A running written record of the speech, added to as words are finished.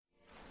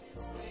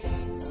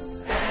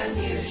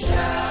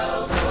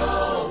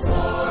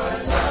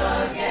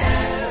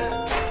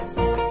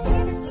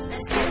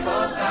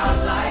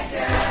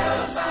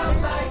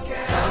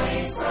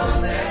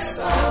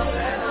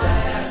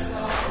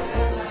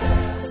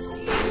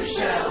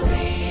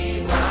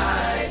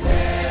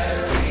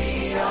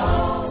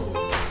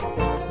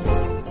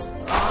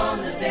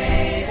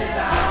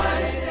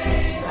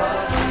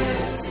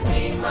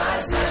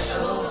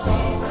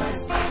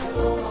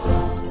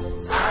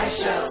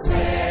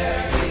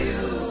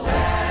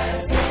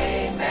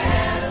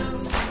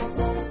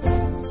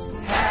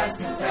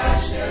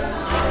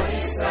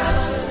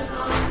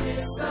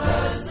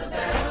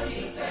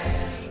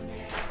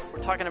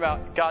talking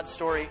about God's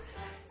story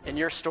and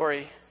your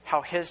story,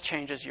 how his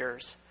changes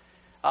yours.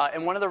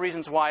 And one of the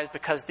reasons why is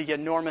because the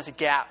enormous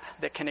gap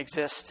that can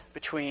exist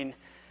between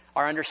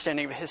our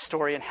understanding of his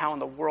story and how in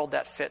the world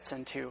that fits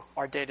into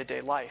our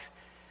day-to-day life.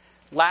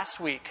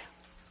 Last week,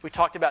 we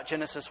talked about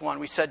Genesis 1.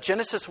 We said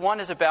Genesis 1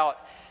 is about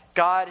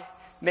God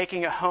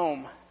making a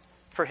home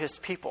for his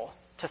people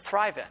to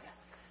thrive in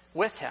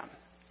with him.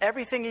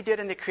 Everything he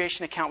did in the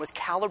creation account was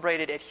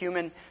calibrated at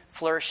human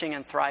flourishing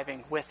and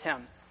thriving with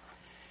him.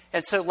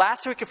 And so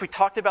last week, if we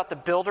talked about the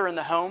builder in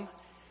the home,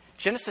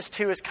 Genesis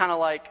 2 is kind of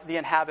like the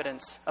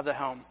inhabitants of the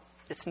home.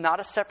 It's not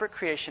a separate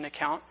creation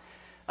account,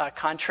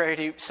 contrary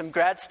to some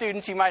grad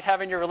students you might have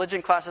in your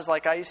religion classes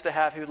like I used to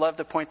have who love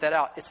to point that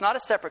out. It's not a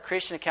separate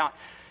creation account.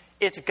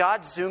 It's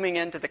God zooming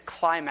into the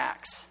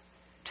climax,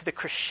 to the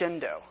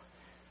crescendo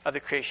of the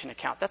creation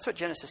account. That's what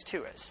Genesis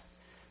 2 is.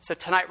 So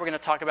tonight we're going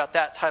to talk about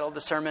that, titled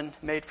the sermon,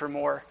 Made for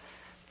More.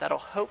 That'll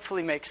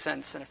hopefully make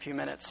sense in a few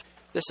minutes.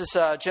 This is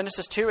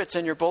Genesis 2. It's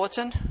in your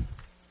bulletin.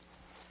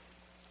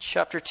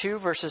 Chapter 2,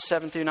 verses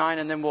 7 through 9,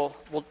 and then we'll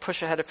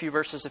push ahead a few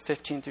verses of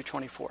 15 through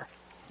 24.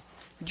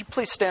 Would you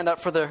please stand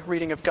up for the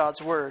reading of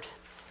God's word?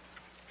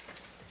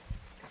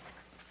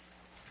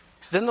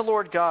 Then the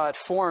Lord God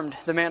formed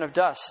the man of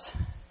dust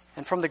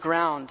and from the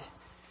ground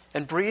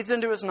and breathed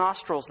into his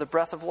nostrils the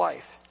breath of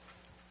life.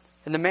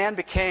 And the man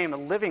became a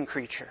living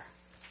creature.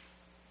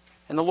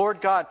 And the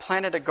Lord God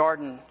planted a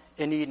garden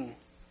in Eden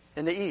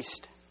in the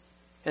east.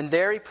 And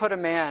there he put a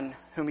man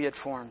whom he had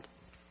formed.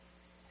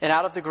 And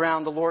out of the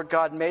ground the Lord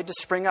God made to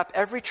spring up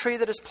every tree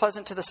that is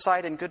pleasant to the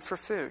sight and good for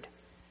food.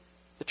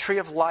 The tree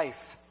of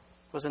life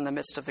was in the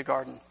midst of the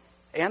garden,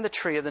 and the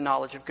tree of the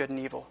knowledge of good and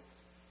evil.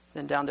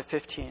 Then down to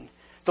 15.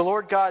 The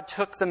Lord God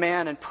took the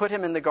man and put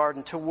him in the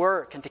garden to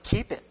work and to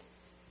keep it.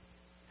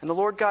 And the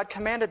Lord God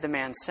commanded the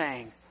man,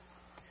 saying,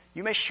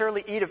 You may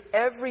surely eat of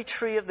every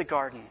tree of the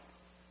garden,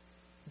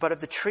 but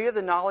of the tree of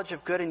the knowledge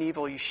of good and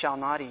evil you shall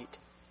not eat.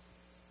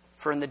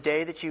 For in the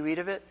day that you eat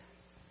of it,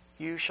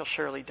 you shall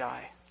surely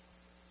die.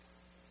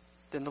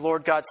 Then the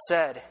Lord God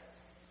said,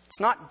 It's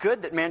not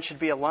good that man should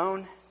be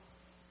alone.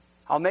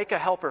 I'll make a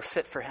helper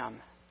fit for him.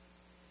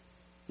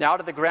 Now out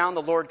of the ground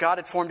the Lord God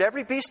had formed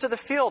every beast of the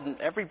field and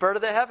every bird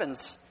of the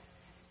heavens,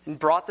 and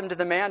brought them to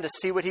the man to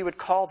see what he would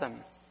call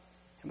them.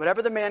 And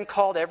whatever the man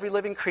called every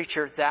living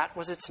creature, that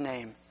was its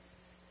name.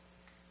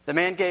 The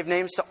man gave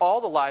names to all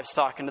the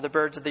livestock and to the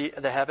birds of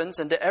the heavens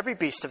and to every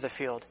beast of the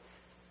field.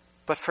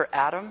 But for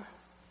Adam,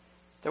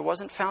 there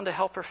wasn't found a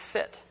helper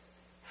fit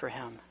for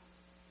him.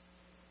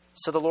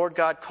 So the Lord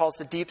God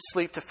caused a deep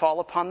sleep to fall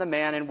upon the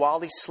man, and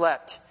while he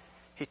slept,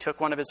 he took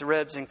one of his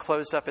ribs and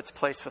closed up its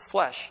place with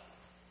flesh.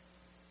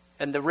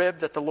 And the rib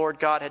that the Lord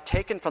God had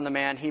taken from the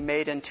man, he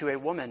made into a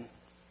woman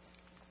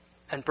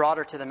and brought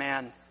her to the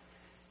man.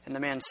 And the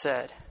man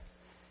said,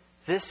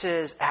 This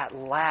is at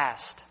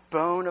last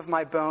bone of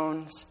my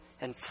bones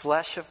and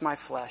flesh of my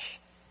flesh.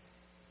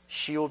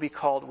 She will be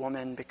called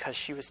woman because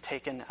she was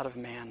taken out of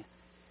man.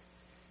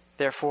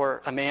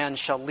 Therefore, a man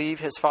shall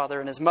leave his father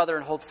and his mother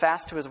and hold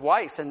fast to his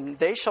wife, and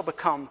they shall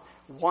become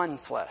one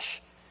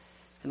flesh.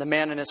 And the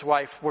man and his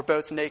wife were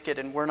both naked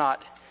and were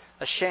not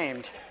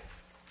ashamed.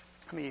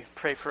 Let me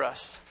pray for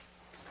us.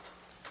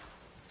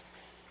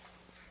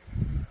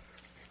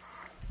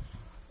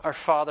 Our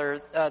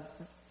Father,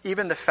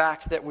 even the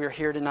fact that we're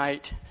here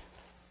tonight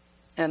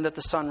and that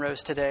the sun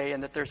rose today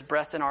and that there's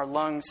breath in our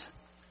lungs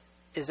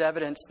is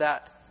evidence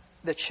that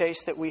the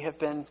chase that we have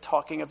been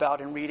talking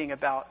about and reading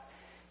about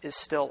is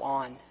still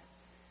on.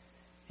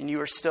 And you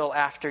are still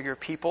after your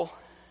people.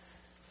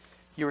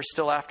 You are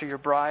still after your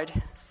bride.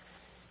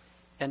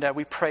 And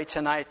we pray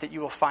tonight that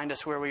you will find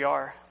us where we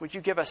are. Would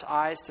you give us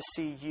eyes to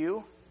see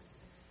you,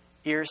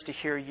 ears to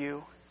hear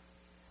you?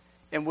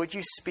 And would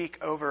you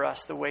speak over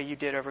us the way you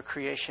did over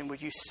creation?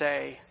 Would you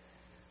say,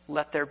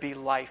 let there be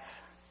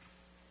life?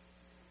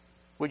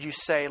 Would you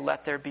say,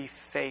 let there be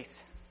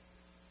faith?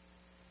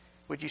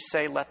 Would you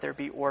say, let there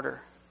be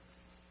order?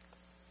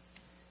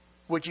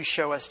 Would you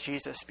show us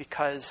Jesus?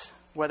 Because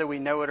whether we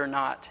know it or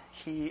not,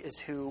 he is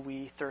who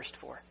we thirst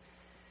for.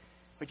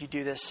 Would you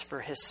do this for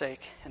his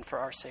sake and for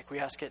our sake? We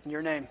ask it in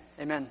your name.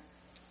 Amen.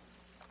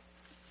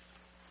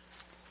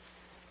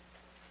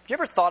 Have you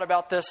ever thought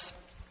about this?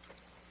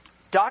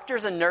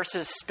 Doctors and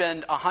nurses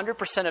spend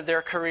 100% of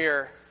their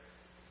career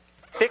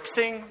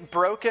fixing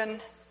broken,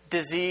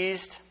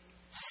 diseased,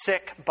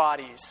 sick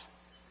bodies.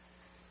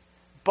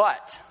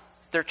 But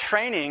their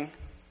training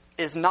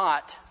is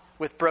not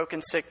with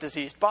broken, sick,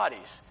 diseased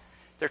bodies.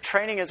 Their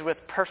training is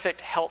with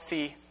perfect,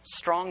 healthy,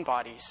 strong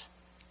bodies.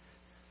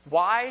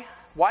 Why?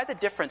 Why the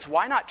difference?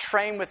 Why not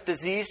train with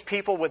diseased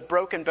people with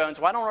broken bones?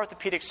 Why don't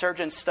orthopedic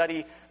surgeons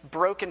study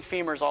broken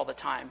femurs all the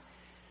time?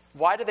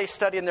 Why do they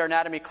study in their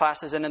anatomy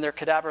classes and in their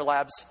cadaver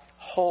labs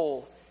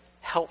whole,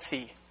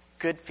 healthy,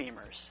 good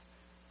femurs?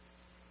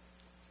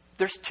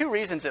 There's two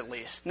reasons at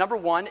least. Number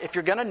one, if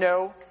you're going to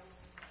know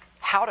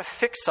how to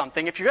fix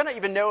something, if you're going to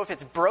even know if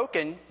it's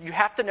broken, you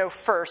have to know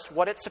first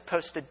what it's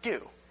supposed to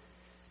do,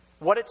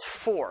 what it's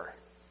for.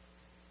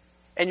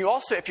 And you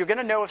also, if you're going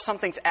to know if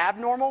something's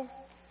abnormal,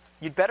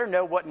 you'd better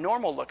know what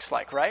normal looks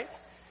like, right?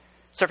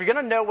 So if you're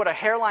going to know what a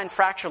hairline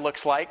fracture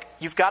looks like,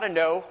 you've got to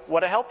know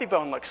what a healthy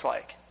bone looks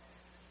like.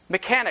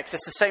 Mechanics,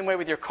 it's the same way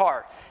with your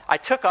car. I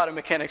took auto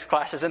mechanics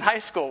classes in high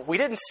school. We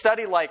didn't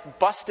study like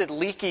busted,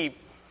 leaky,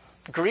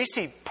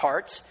 greasy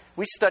parts.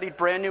 We studied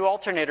brand new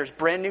alternators,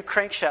 brand new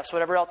crankshafts,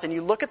 whatever else. And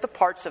you look at the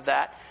parts of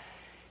that,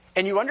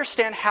 and you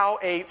understand how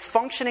a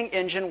functioning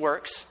engine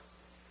works.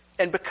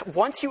 And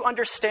once you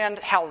understand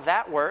how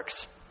that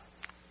works,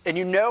 and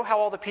you know how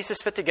all the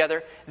pieces fit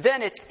together,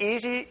 then it's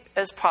easy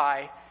as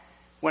pie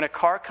when a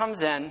car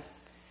comes in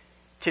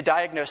to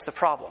diagnose the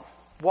problem.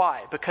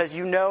 Why? Because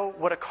you know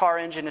what a car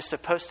engine is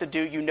supposed to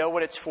do, you know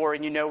what it's for,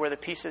 and you know where the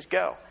pieces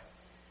go.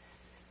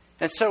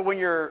 And so when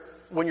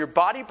your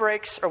body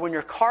breaks or when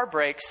your car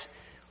breaks,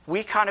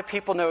 we kind of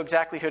people know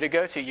exactly who to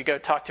go to. You go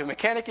talk to a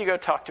mechanic, you go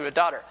talk to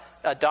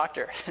a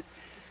doctor.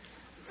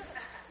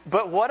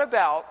 But what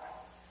about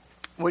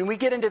when we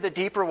get into the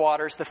deeper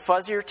waters, the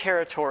fuzzier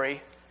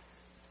territory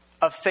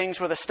of things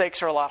where the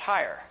stakes are a lot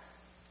higher?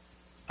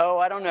 Oh,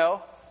 I don't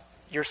know.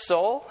 Your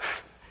soul?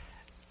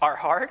 Our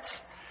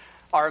hearts?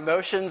 Our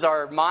emotions,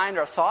 our mind,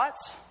 our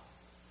thoughts,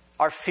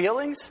 our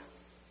feelings?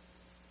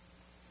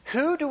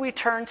 Who do we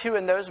turn to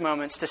in those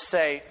moments to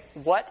say,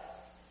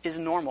 what is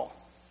normal?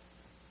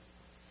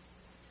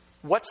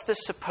 What's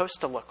this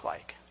supposed to look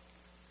like?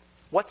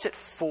 What's it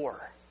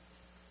for?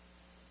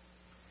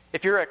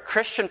 If you're a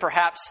Christian,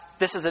 perhaps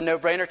this is a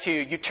no-brainer to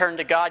you. You turn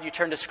to God, you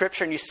turn to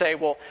Scripture, and you say,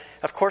 well,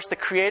 of course the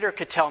Creator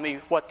could tell me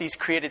what these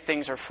created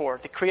things are for.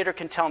 The Creator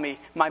can tell me,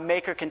 my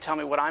Maker can tell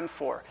me what I'm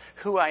for,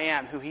 who I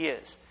am, who He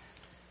is.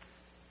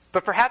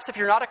 But perhaps if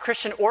you're not a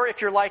Christian, or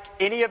if you're like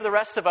any of the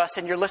rest of us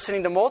and you're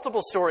listening to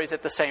multiple stories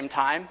at the same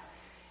time,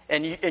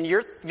 and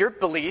your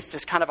belief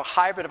is kind of a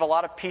hybrid of a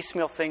lot of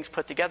piecemeal things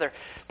put together,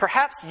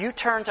 perhaps you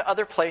turn to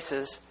other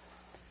places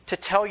to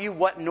tell you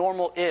what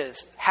normal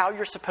is, how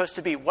you're supposed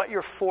to be, what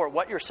you're for,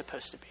 what you're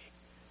supposed to be.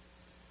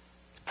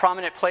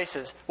 Prominent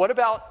places. What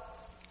about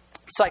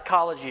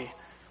psychology?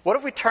 What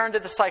if we turn to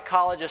the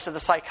psychologist or the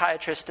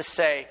psychiatrist to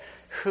say,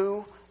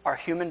 who are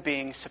human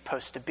beings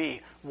supposed to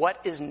be? What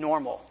is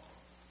normal?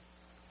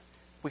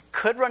 We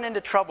could run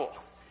into trouble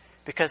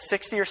because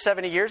 60 or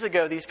 70 years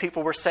ago, these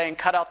people were saying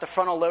cut out the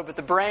frontal lobe of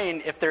the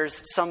brain if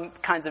there's some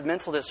kinds of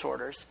mental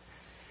disorders.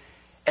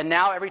 And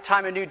now every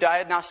time a new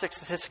diagnostic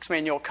statistics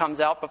manual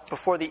comes out, but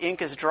before the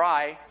ink is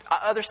dry,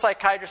 other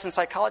psychiatrists and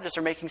psychologists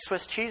are making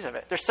Swiss cheese of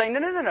it. They're saying,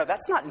 no,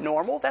 that's not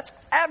normal. That's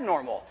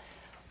abnormal.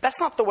 That's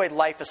not the way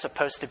life is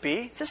supposed to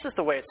be. This is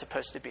the way it's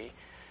supposed to be.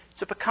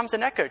 So it becomes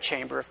an echo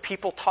chamber of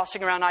people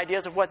tossing around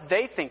ideas of what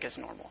they think is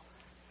normal.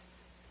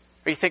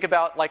 Or you think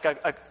about like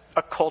a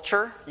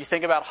culture, you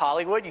think about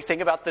Hollywood, you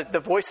think about the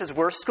voices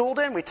we're schooled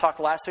in. We talked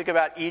last week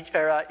about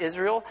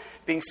Israel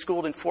being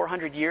schooled in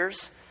 400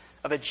 years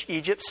of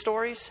Egypt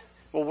stories.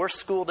 Well, we're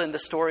schooled in the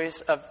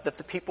stories of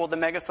the people with the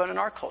megaphone in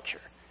our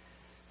culture.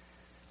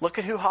 Look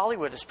at who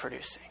Hollywood is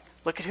producing.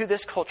 Look at who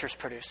this culture is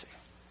producing.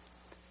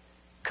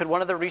 Could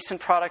one of the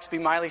recent products be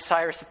Miley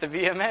Cyrus at the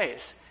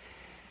VMAs?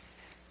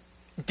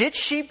 Did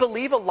she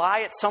believe a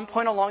lie at some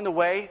point along the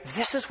way?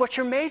 This is what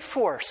you're made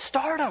for.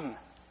 Stardom.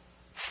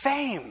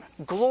 Fame,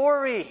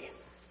 glory.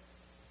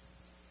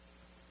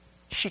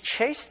 She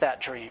chased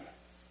that dream.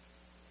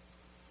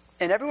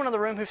 And everyone in the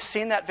room who's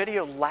seen that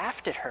video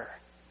laughed at her.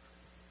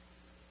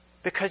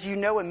 Because you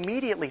know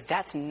immediately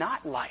that's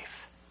not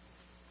life.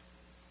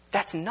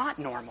 That's not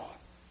normal.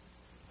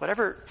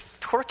 Whatever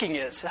twerking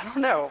is, I don't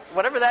know.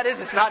 Whatever that is,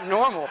 it's not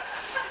normal.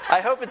 I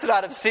hope it's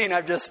not obscene.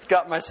 I've just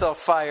got myself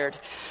fired.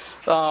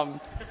 But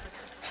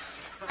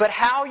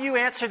how you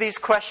answer these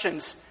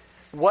questions,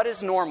 what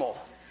is normal?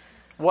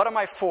 What am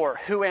I for?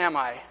 Who am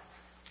I?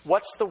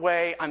 What's the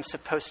way I'm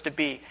supposed to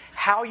be?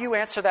 How you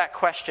answer that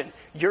question,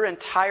 your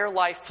entire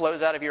life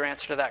flows out of your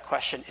answer to that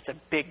question. It's a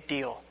big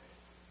deal.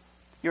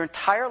 Your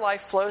entire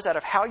life flows out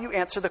of how you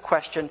answer the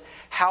question,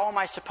 how am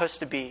I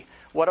supposed to be?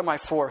 What am I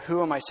for?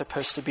 Who am I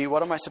supposed to be?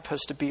 What am I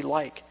supposed to be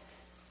like?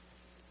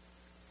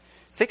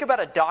 Think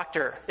about a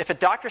doctor. If a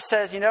doctor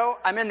says,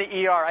 I'm in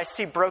the ER, I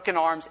see broken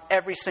arms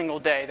every single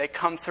day. They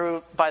come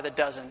through by the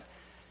dozen.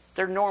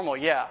 They're normal,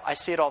 yeah. I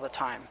see it all the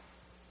time.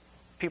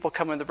 People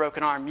come in with a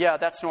broken arm. Yeah,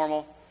 that's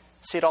normal.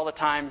 See it all the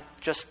time.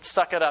 Just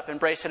suck it up,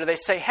 embrace it. Or they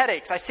say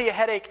headaches. I see a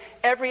headache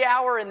every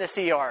hour in this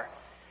ER.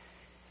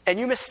 And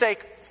you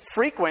mistake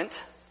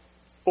frequent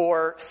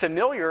or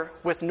familiar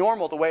with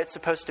normal, the way it's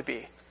supposed to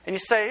be. And you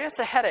say, it's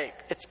a headache.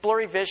 It's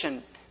blurry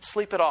vision.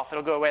 Sleep it off.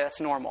 It'll go away. That's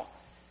normal.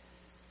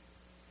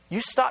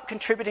 You stop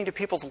contributing to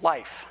people's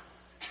life.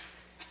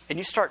 And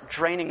you start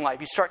draining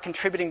life. You start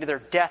contributing to their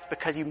death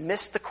because you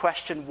missed the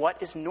question,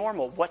 what is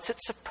normal? What's it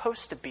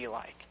supposed to be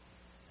like?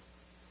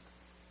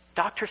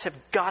 Doctors have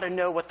got to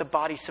know what the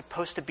body's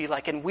supposed to be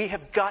like, and we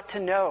have got to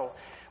know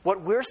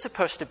what we're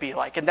supposed to be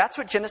like. And that's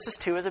what Genesis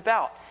 2 is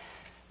about.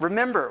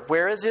 Remember,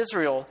 where is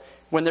Israel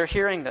when they're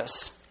hearing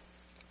this?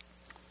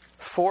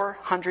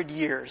 400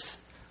 years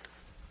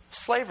of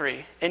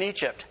slavery in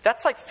Egypt.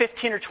 That's like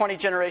 15 or 20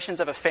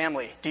 generations of a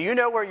family. Do you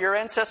know where your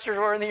ancestors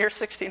were in the year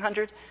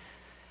 1600?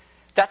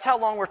 That's how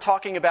long we're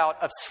talking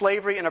about of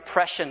slavery and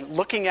oppression,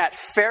 looking at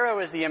Pharaoh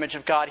as the image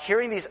of God,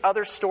 hearing these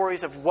other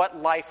stories of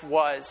what life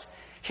was,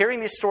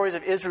 hearing these stories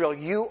of Israel.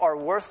 You are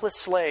worthless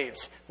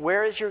slaves.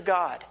 Where is your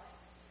God?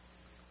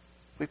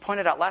 We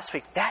pointed out last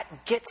week,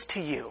 that gets to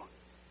you.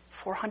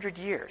 400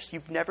 years.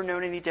 You've never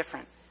known any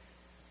different.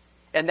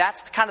 And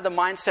that's kind of the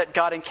mindset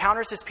God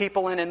encounters his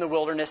people in the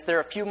wilderness. They're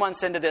a few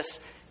months into this,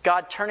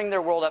 God turning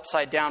their world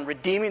upside down,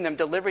 redeeming them,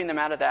 delivering them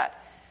out of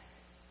that.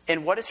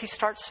 And what does he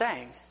start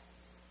saying?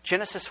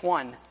 Genesis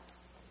 1,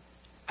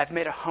 I've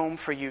made a home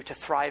for you to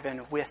thrive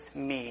in with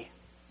me.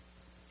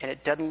 And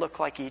it doesn't look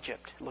like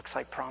Egypt. It looks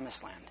like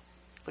Promised Land.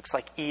 It looks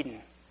like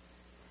Eden.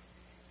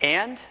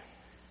 And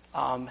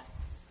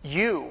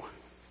you,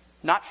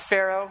 not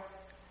Pharaoh,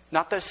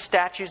 not those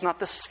statues, not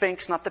the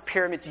Sphinx, not the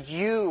pyramids.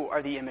 You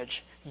are the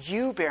image.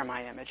 You bear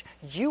my image.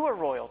 You are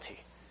royalty.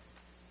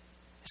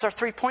 It's our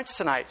 3 points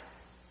tonight.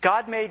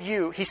 God made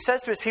you. He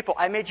says to his people,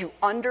 I made you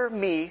under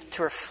me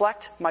to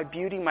reflect my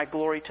beauty, my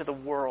glory to the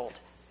world.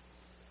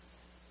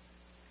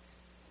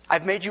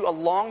 I've made you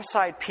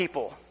alongside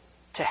people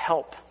to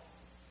help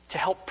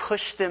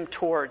push them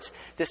towards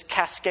this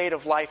cascade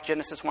of life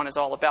Genesis 1 is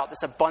all about,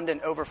 this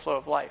abundant overflow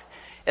of life.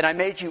 And I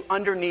made you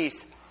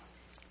underneath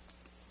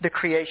the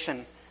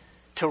creation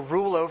to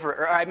rule over it,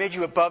 or I made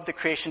you above the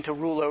creation to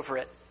rule over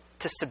it,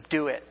 to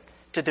subdue it,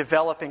 to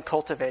develop and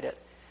cultivate it.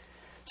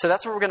 So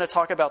that's what we're going to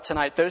talk about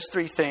tonight, those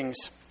 3 things.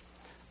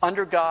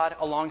 Under God,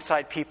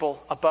 alongside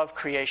people, above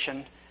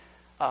creation,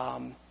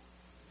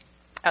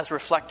 as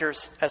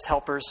reflectors, as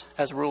helpers,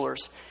 as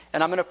rulers.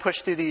 And I'm going to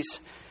push through these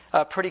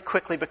pretty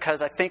quickly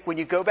because I think when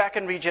you go back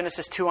and read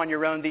Genesis 2 on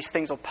your own, these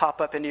things will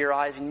pop up into your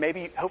eyes and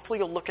hopefully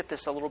you'll look at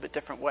this a little bit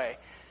different way.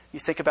 You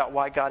think about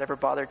why God ever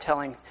bothered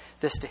telling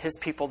this to his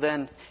people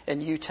then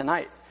and you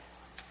tonight.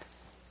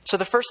 So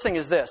the first thing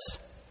is this.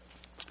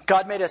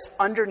 God made us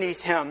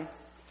underneath him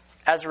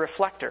as a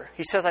reflector.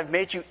 He says, I've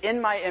made you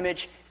in my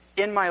image,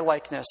 in my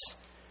likeness.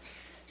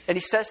 And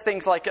he says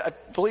things like, I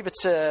believe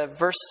it's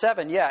verse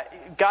 7. Yeah,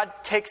 God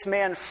takes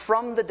man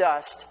from the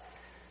dust,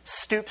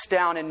 stoops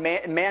down, and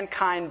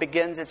mankind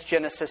begins its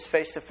genesis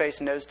face to face,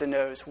 nose to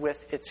nose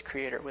with its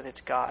creator, with its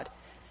God.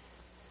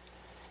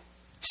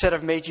 He said,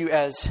 I've made you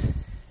as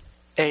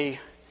a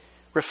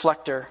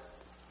reflector.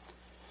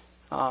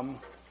 And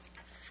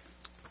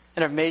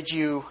I've made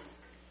you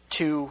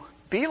to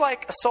be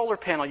like a solar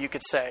panel, you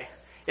could say.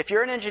 If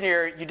you're an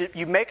engineer,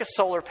 you make a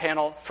solar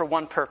panel for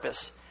one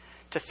purpose,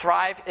 to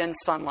thrive in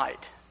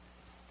sunlight.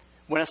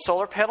 When a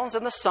solar panel is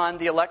in the sun,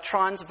 the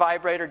electrons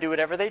vibrate or do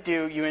whatever they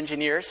do, you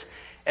engineers,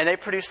 and they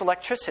produce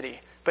electricity.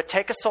 But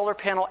take a solar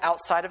panel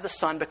outside of the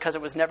sun because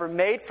it was never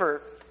made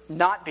for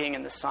not being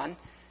in the sun,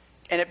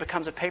 and it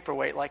becomes a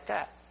paperweight like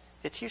that.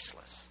 It's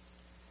useless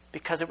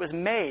because it was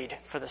made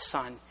for the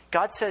sun.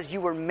 God says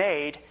you were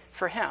made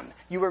for him.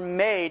 You were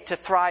made to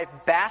thrive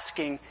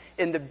basking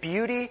in the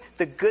beauty,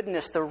 the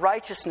goodness, the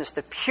righteousness,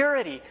 the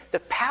purity, the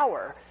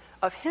power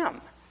of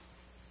him.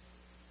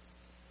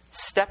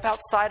 Step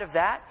outside of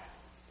that,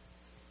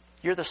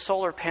 you're the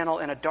solar panel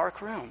in a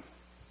dark room.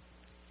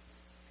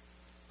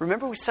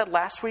 Remember we said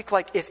last week,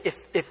 like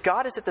if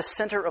God is at the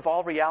center of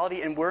all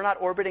reality and we're not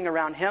orbiting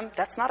around him,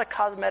 that's not a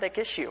cosmetic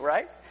issue,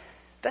 right?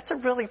 That's a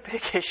really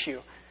big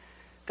issue.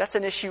 That's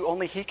an issue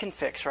only he can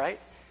fix, right?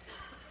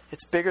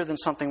 It's bigger than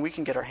something we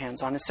can get our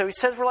hands on. And so he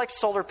says we're like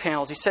solar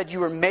panels. He said, you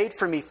were made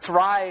for me,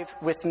 thrive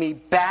with me,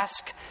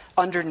 bask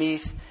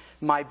underneath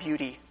my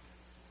beauty.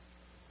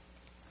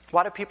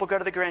 Why do people go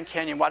to the Grand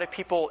Canyon? Why do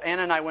people,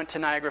 Anna and I went to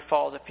Niagara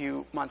Falls a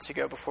few months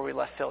ago before we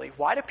left Philly.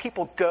 Why do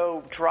people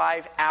go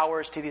drive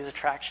hours to these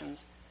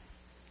attractions?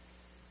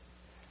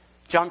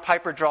 John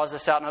Piper draws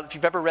this out. Now, if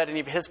you've ever read any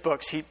of his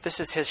books,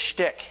 this is his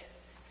shtick.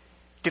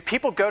 Do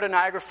people go to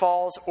Niagara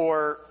Falls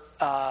or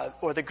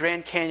the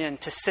Grand Canyon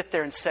to sit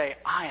there and say,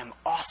 I am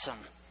awesome.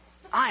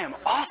 I am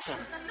awesome.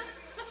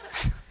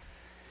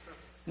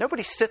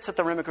 Nobody sits at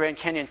the rim of Grand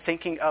Canyon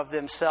thinking of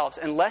themselves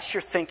unless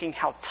you're thinking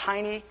how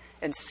tiny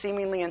and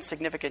seemingly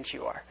insignificant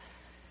you are.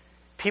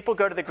 People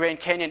go to the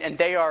Grand Canyon and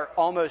they are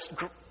almost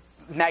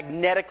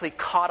magnetically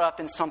caught up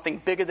in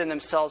something bigger than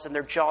themselves and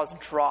their jaws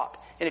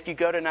drop. And if you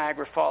go to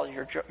Niagara Falls,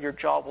 your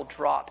jaw will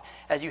drop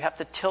as you have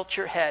to tilt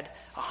your head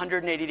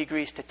 180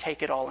 degrees to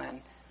take it all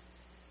in.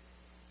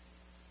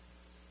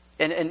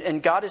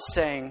 And God is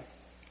saying,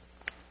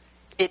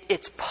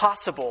 it's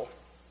possible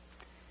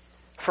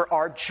for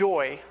our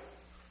joy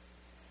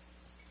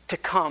to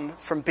come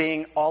from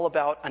being all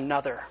about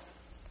another,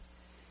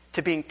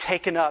 to being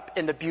taken up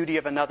in the beauty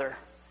of another.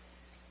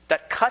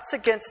 That cuts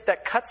against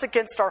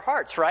our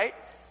hearts, right?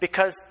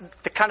 Because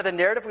the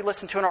narrative we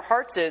listen to in our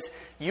hearts is,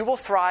 you will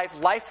thrive,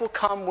 life will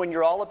come when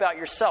you're all about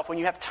yourself, when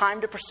you have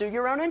time to pursue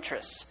your own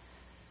interests.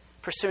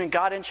 Pursuing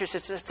God's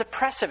interests, it's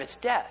oppressive, it's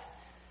death.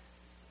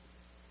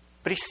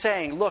 But he's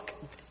saying, look,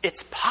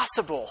 it's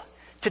possible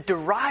to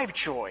derive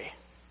joy,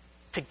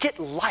 to get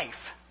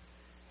life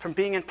from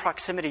being in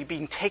proximity,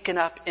 being taken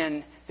up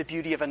in the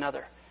beauty of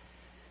another.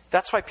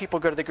 That's why people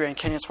go to the Grand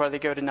Canyon. That's why they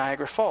go to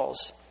Niagara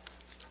Falls.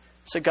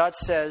 So God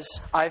says,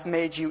 I've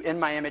made you in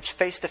my image,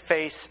 face to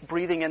face,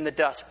 breathing in the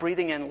dust,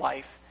 breathing in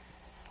life.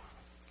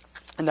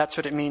 And that's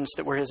what it means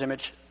that we're his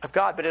image of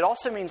God. But it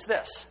also means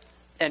this,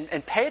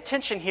 and pay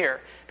attention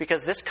here,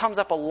 because this comes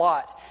up a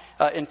lot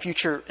in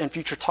future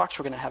talks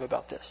we're going to have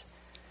about this.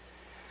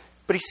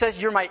 But he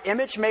says, you're my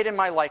image made in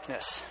my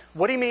likeness.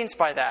 What he means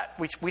by that,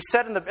 we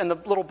said in the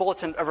little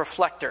bulletin, a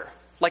reflector,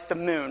 like the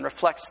moon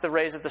reflects the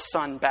rays of the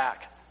sun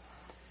back.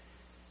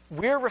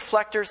 We're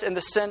reflectors in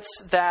the sense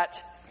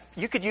that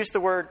you could use the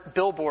word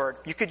billboard.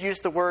 You could use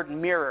the word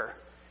mirror.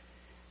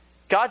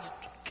 God's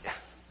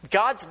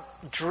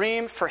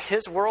dream for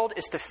his world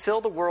is to fill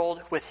the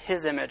world with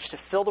his image, to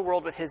fill the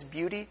world with his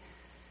beauty,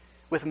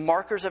 with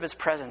markers of his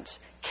presence.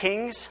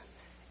 Kings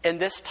in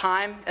this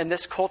time, in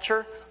this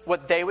culture,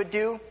 what they would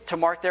do to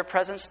mark their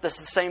presence, this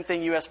is the same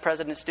thing U.S.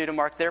 presidents do to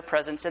mark their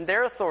presence and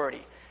their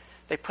authority.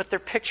 They put their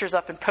pictures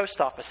up in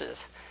post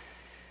offices.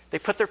 They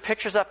put their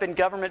pictures up in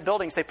government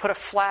buildings. They put a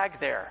flag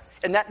there.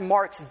 And that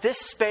marks this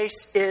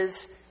space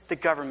is the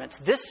government.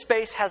 This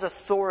space has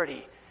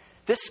authority.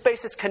 This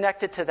space is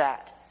connected to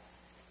that.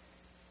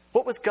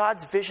 What was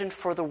God's vision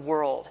for the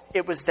world?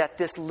 It was that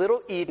this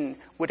little Eden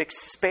would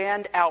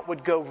expand out,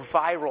 would go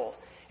viral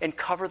and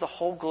cover the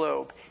whole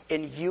globe.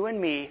 And you and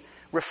me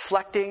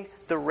reflecting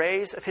the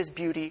rays of his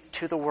beauty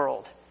to the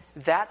world.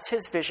 That's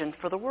his vision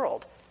for the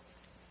world.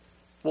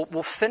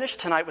 We'll finish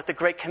tonight with the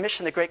Great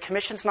Commission. The Great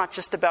Commission is not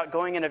just about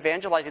going and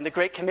evangelizing. The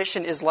Great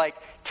Commission is like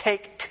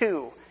take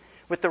two,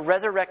 with the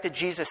resurrected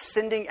Jesus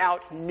sending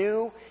out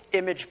new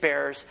image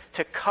bearers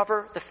to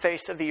cover the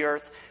face of the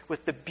earth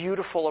with the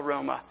beautiful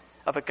aroma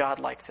of a God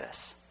like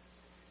this.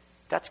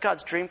 That's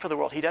God's dream for the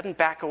world. He doesn't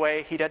back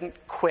away. He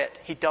doesn't quit.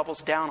 He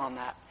doubles down on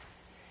that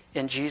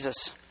in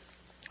Jesus.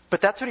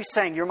 But that's what he's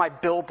saying. You're my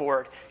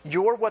billboard.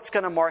 You're what's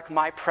going to mark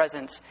my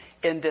presence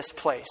in this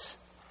place.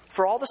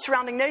 For all the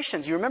surrounding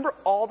nations. You remember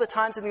all the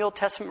times in the Old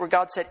Testament where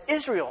God said,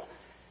 Israel,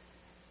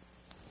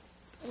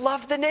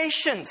 love the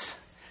nations.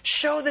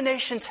 Show the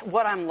nations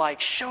what I'm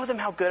like. Show them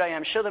how good I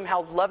am. Show them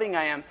how loving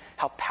I am,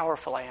 how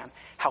powerful I am,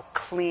 how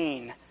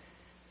clean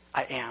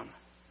I am.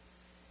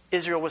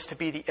 Israel was to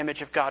be the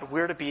image of God.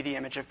 We're to be the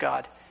image of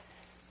God.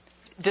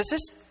 Does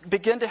this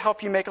begin to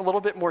help you make a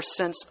little bit more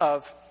sense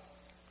of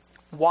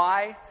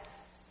why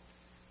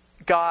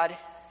God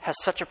has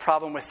such a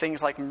problem with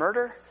things like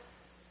murder,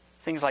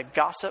 things like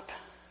gossip,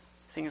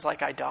 things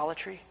like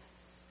idolatry?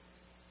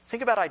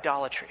 Think about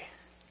idolatry.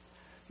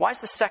 Why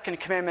is the second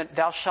commandment,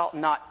 thou shalt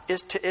not,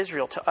 is to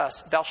Israel, to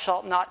us, thou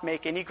shalt not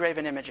make any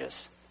graven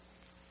images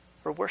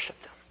or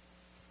worship them?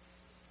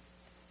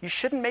 You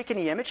shouldn't make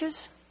any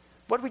images?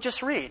 What did we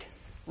just read?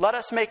 Let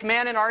us make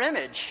man in our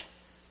image.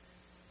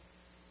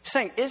 He's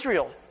saying,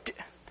 Israel,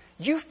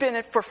 you've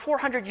been, for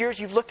 400 years,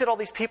 you've looked at all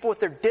these people with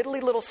their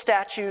diddly little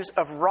statues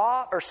of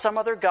Ra or some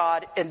other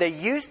god, and they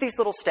use these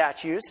little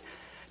statues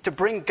to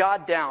bring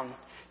God down,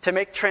 to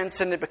make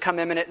transcendent become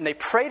immanent, and they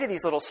pray to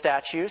these little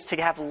statues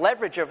to have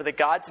leverage over the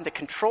gods and to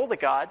control the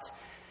gods.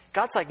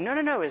 God's like,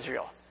 no,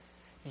 Israel.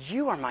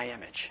 You are my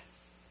image.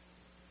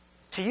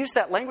 To use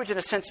that language in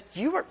a sense,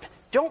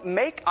 don't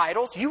make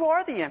idols. You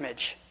are the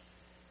image.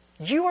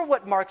 You are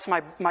what marks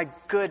my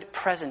good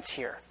presence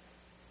here.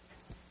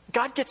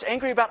 God gets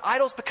angry about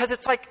idols because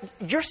it's like,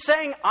 you're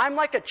saying I'm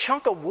like a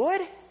chunk of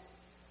wood?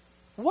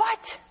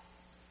 What?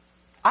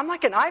 I'm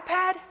like an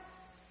iPad?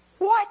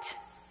 What?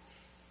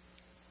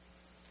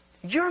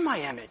 You're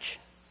my image.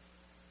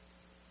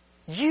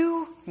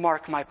 You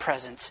mark my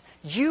presence.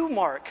 You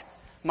mark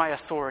my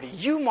authority.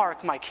 You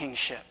mark my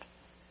kingship.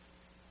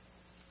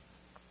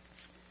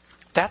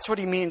 That's what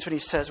he means when he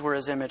says we're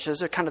his image.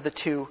 Those are kind of the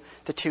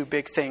two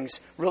big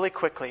things. Really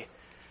quickly,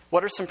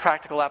 what are some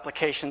practical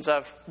applications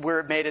of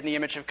we're made in the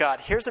image of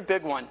God? Here's a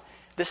big one.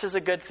 This is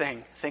a good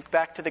thing. Think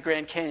back to the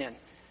Grand Canyon.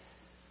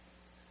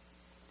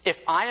 If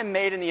I am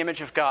made in the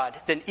image of God,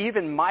 then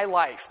even my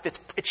life,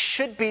 it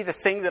should be the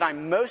thing that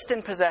I'm most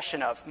in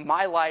possession of.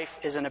 My life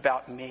isn't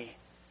about me.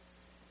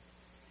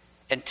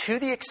 And to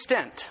the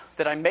extent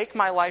that I make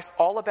my life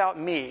all about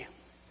me,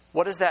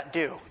 what does that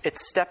do?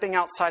 It's stepping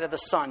outside of the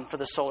sun for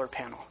the solar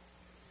panel.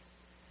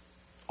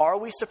 Are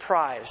we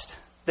surprised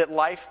that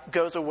life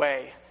goes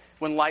away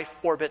when life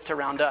orbits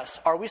around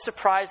us? Are we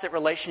surprised that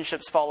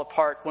relationships fall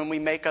apart when we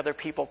make other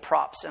people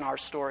props in our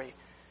story?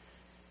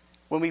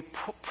 When we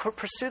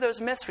pursue those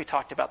myths we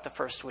talked about the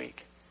first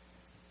week?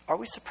 Are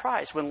we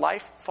surprised when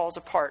life falls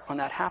apart when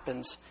that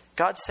happens?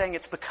 God's saying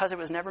it's because it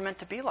was never meant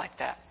to be like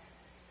that.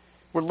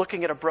 We're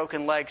looking at a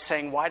broken leg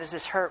saying, why does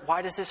this hurt?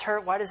 Why does this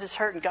hurt? Why does this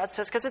hurt? And God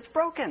says, because it's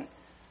broken.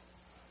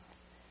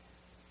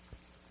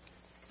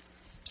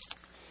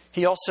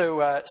 He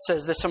also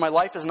says this, so my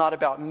life is not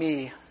about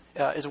me,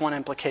 is one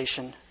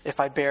implication. If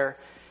I bear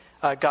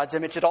God's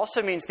image, it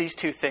also means these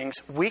two things.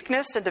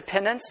 Weakness and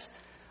dependence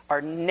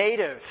are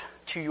native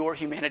to your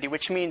humanity,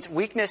 which means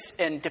weakness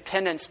and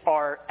dependence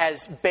are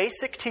as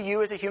basic to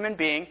you as a human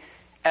being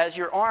as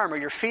your arm or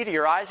your feet or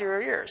your eyes or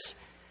your ears.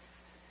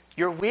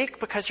 You're weak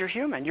because you're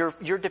human.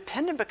 You're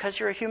dependent because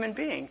you're a human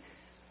being.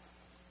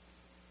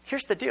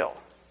 Here's the deal.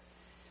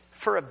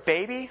 For a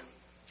baby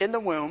in the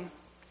womb,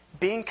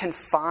 being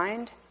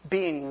confined,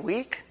 being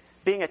weak,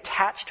 being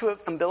attached to an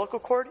umbilical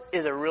cord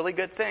is a really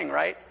good thing,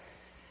 right?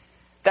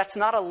 That's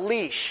not a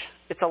leash,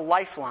 it's a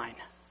lifeline.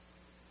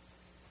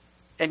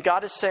 And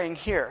God is saying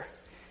here,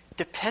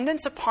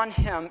 dependence upon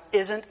him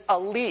isn't a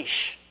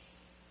leash,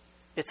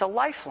 it's a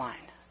lifeline.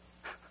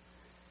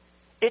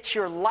 It's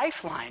your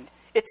lifeline.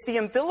 It's the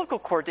umbilical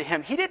cord to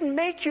him. He didn't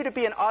make you to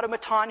be an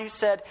automaton who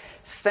said,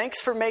 thanks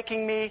for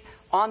making me,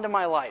 on to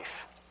my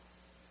life.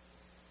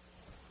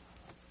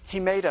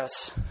 He made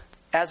us,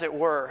 as it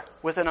were,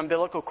 with an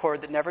umbilical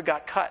cord that never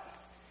got cut.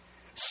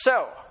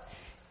 So,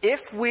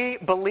 if we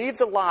believe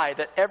the lie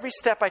that every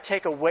step I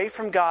take away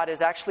from God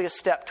is actually a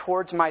step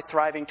towards my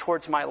thriving,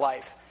 towards my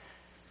life,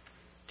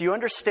 do you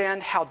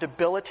understand how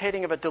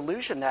debilitating of a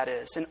delusion that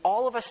is? And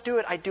all of us do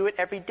it. I do it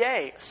every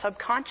day,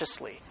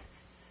 subconsciously.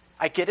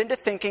 I get into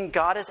thinking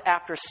God is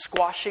after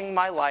squashing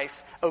my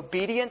life.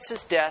 Obedience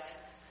is death.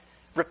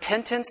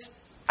 Repentance,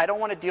 I don't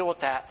want to deal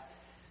with that.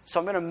 So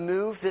I'm going to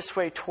move this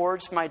way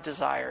towards my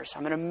desires.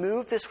 I'm going to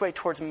move this way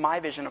towards my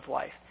vision of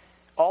life.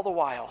 All the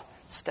while,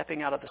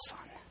 stepping out of the sun.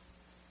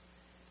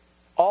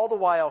 All the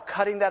while,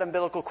 cutting that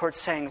umbilical cord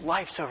saying,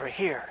 life's over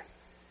here.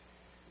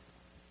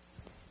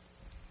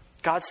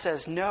 God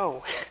says,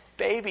 no,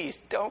 babies,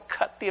 don't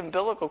cut the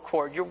umbilical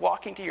cord. You're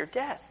walking to your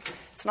death.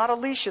 It's not a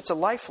leash, it's a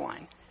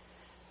lifeline.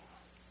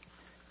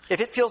 If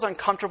it feels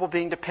uncomfortable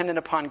being dependent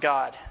upon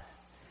God,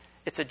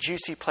 it's a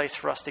juicy place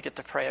for us to get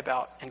to pray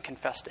about and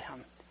confess to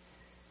him.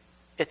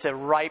 It's a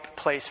ripe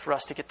place for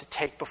us to get to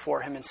take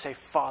before him and say,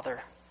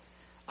 Father,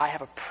 I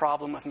have a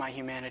problem with my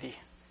humanity.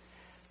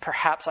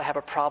 Perhaps I have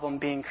a problem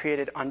being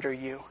created under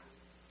you.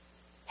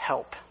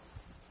 Help.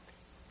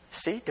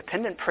 See,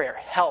 dependent prayer.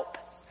 Help.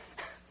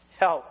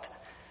 Help.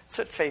 That's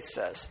what faith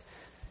says.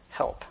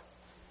 Help.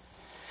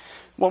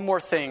 One more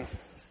thing.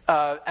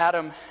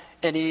 Adam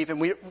and Eve, and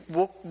we're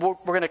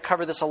going to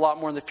cover this a lot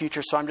more in the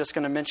future, so I'm just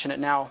going to mention it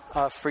now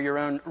for your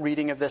own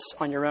reading of this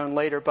on your own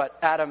later. But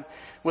Adam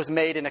was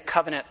made in a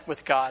covenant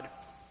with God.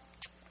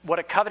 What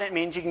a covenant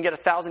means, you can get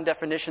 1,000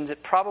 definitions.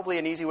 Probably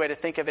an easy way to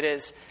think of it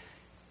is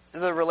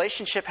the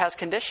relationship has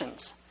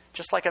conditions,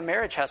 just like a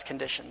marriage has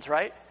conditions,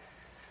 right?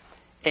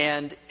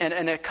 And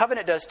a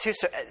covenant does too.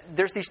 So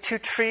there's these two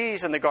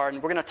trees in the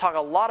garden. We're going to talk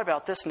a lot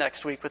about this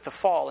next week with the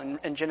fall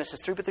in Genesis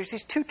 3. But there's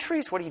these two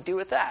trees. What do you do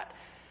with that?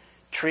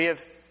 Tree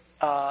of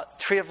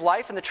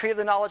life and the tree of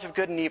the knowledge of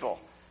good and evil.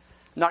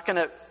 I'm not going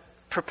to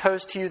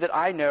propose to you that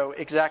I know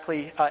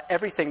exactly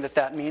everything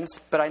that means,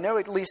 but I know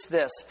at least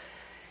this.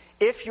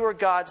 If you're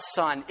God's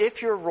son,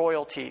 if you're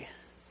royalty,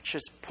 which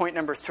is point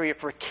number 3,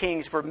 if we're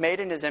kings, if we're made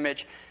in his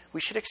image, we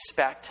should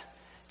expect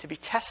to be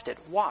tested.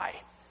 Why?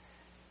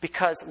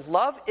 Because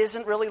love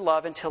isn't really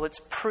love until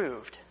it's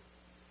proved.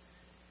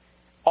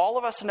 All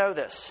of us know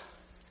this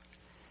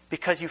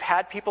because you've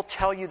had people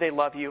tell you they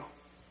love you,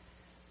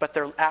 but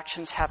their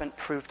actions haven't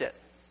proved it.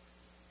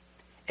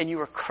 And you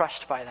were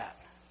crushed by that.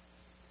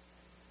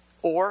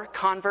 Or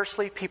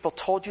conversely, people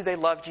told you they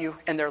loved you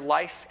and their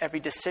life,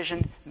 every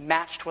decision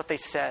matched what they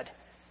said.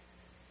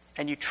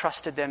 And you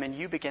trusted them and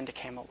you began to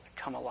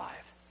come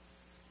alive.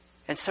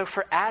 And so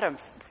for Adam,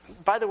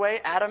 by the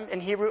way, Adam in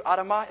Hebrew,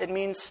 Adamah, it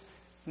means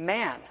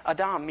man.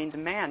 Adam means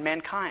man,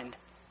 mankind.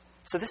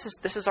 So this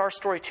is our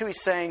story too.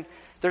 He's saying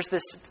there's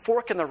this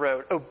fork in the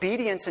road.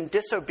 Obedience and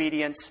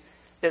disobedience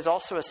is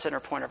also a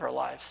center point of our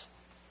lives.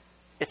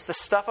 It's the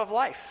stuff of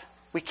life.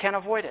 We can't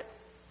avoid it.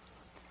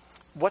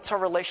 What's our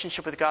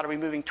relationship with God? Are we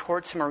moving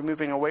towards him or are we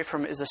moving away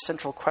from him is a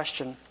central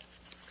question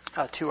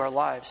to our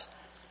lives.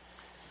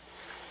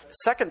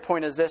 Second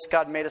point is this: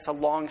 God made us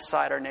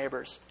alongside our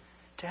neighbors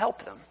to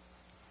help them.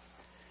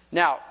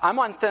 Now, I'm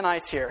on thin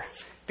ice here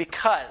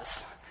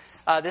because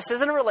this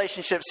isn't a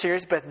relationship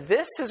series, but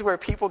this is where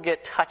people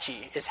get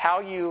touchy, is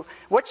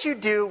what you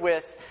do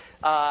with,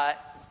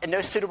 and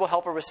no suitable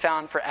helper was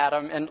found for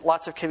Adam, and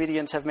lots of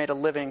comedians have made a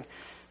living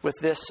with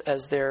this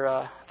as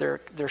their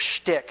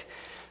shtick.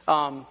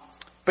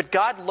 But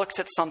God looks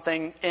at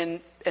something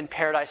in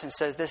paradise and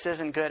says, this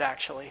isn't good,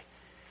 actually.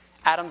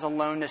 Adam's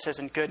aloneness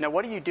isn't good. Now,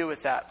 what do you do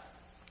with that?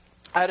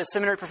 I had a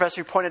seminary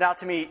professor who pointed out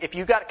to me, if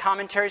you got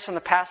commentaries from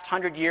the past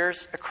 100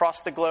 years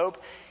across the globe,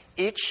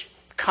 each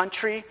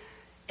country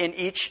in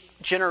each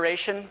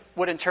generation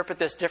would interpret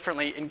this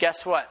differently. And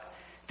guess what?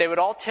 They would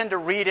all tend to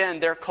read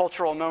in their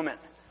cultural moment.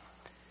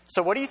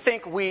 So what do you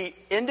think we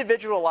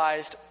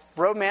individualized,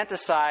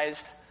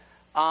 romanticized,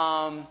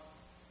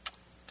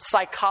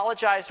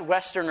 psychologized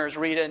Westerners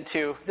read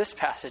into this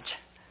passage?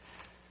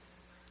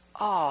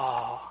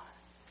 Oh,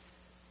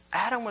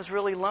 Adam was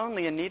really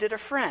lonely and needed a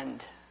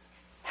friend.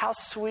 How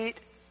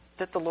sweet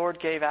that the Lord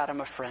gave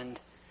Adam a friend.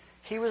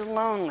 He was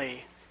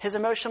lonely. His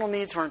emotional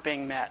needs weren't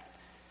being met.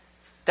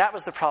 That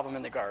was the problem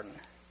in the garden.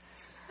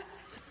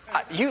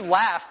 You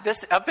laugh.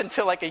 This up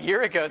until like a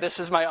year ago, this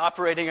is my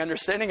operating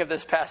understanding of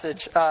this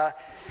passage.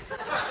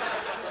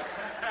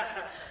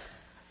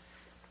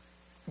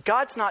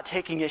 God's not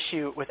taking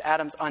issue with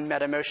Adam's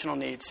unmet emotional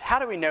needs. How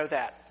do we know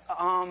that?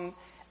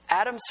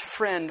 Adam's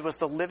friend was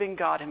the living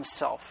God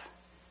himself,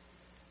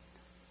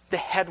 the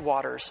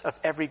headwaters of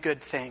every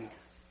good thing.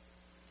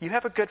 You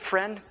have a good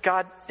friend,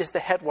 God is the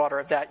headwater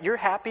of that. You're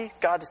happy,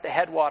 God is the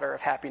headwater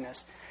of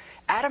happiness.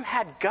 Adam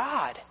had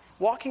God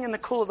walking in the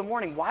cool of the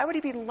morning. Why would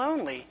he be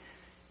lonely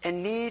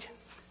and need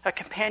a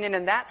companion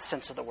in that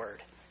sense of the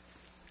word?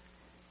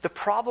 The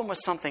problem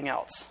was something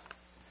else.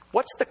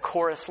 What's the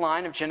chorus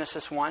line of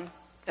Genesis 1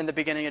 and the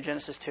beginning of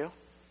Genesis 2?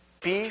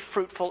 Be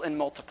fruitful and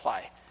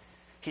multiply.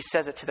 He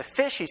says it to the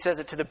fish, he says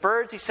it to the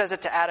birds, he says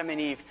it to Adam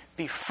and Eve.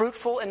 Be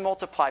fruitful and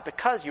multiply.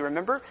 Because, you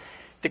remember,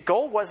 the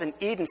goal wasn't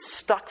Eden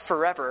stuck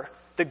forever.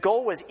 The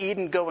goal was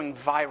Eden going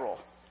viral.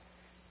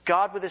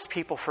 God with his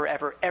people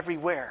forever,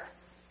 everywhere.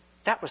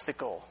 That was the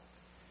goal.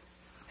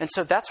 And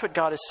so that's what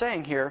God is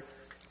saying here.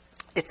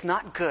 It's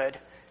not good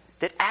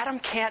that Adam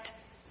can't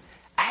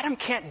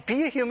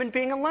be a human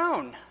being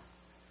alone.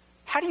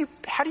 How do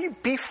you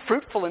be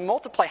fruitful and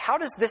multiply? How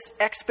does this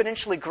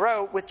exponentially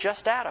grow with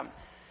just Adam?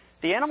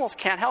 The animals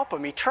can't help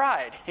him. He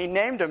tried. He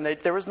named them.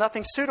 There was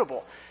nothing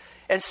suitable.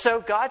 And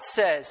so God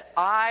says,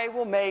 I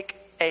will make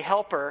a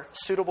helper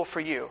suitable for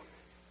you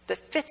that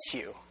fits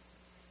you.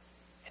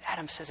 And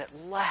Adam says, at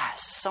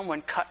last,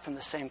 someone cut from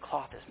the same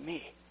cloth as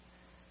me.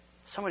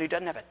 Someone who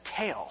doesn't have a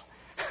tail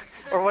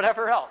or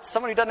whatever else.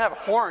 Someone who doesn't have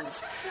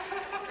horns.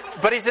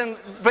 But he's in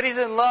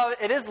love.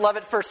 It is love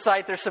at first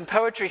sight. There's some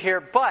poetry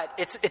here, but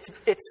it's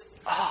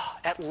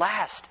at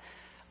last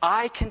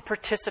I can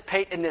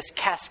participate in this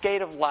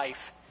cascade of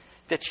life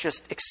that's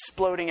just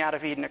exploding out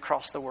of Eden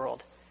across the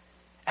world.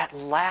 At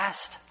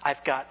last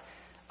I've got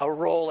a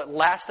role. At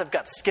last I've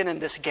got skin in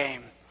this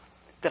game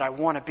that I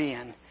want to be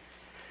in.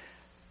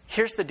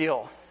 Here's the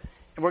deal.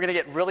 And we're going to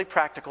get really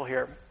practical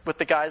here with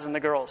the guys and the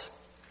girls.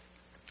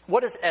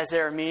 What does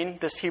ezer mean,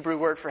 this Hebrew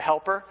word for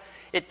helper?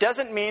 It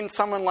doesn't mean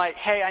someone like,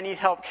 hey, I need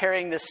help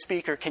carrying this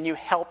speaker. Can you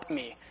help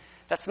me?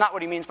 That's not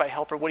what he means by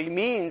helper. What he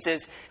means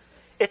is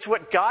it's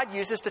what God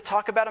uses to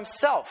talk about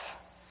himself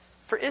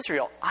for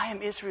Israel. I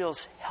am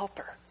Israel's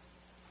helper.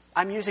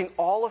 I'm using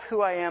all of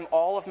who I am,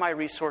 all of my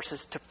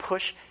resources to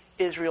push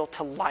Israel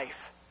to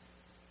life.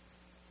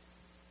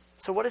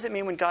 So what does it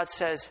mean when God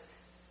says,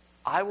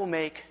 I will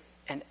make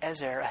an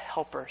ezer, a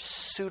helper,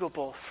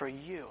 suitable for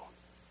you?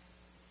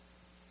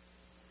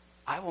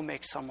 I will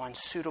make someone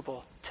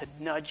suitable to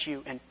nudge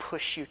you and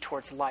push you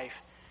towards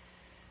life.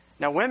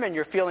 Now, women,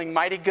 you're feeling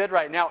mighty good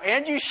right now,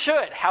 and you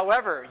should.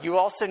 However, you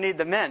also need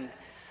the men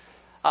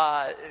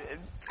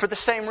for the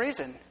same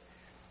reason.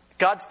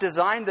 God's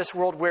designed this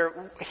world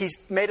where he's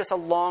made us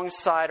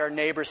alongside our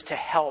neighbors to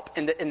help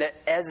in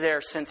the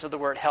ezer sense of the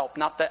word help.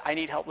 Not that I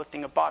need help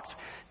lifting a box.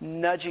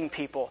 Nudging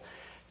people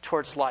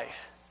towards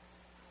life.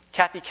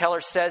 Kathy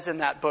Keller says in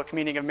that book,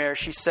 Meaning of Marriage,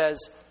 she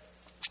says,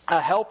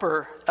 a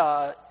helper,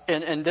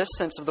 in this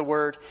sense of the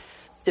word,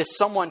 is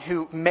someone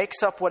who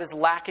makes up what is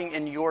lacking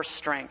in your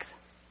strength.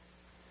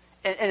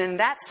 And in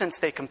that sense,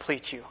 they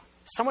complete you.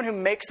 Someone who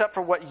makes up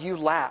for what you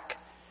lack.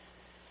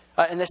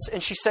 And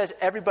she says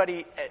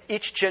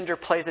each gender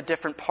plays a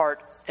different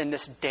part in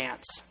this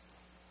dance.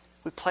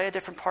 We play a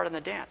different part in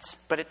the dance,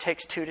 but it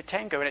takes two to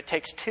tango, and it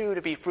takes two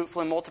to be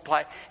fruitful and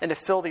multiply and to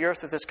fill the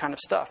earth with this kind of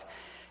stuff.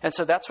 And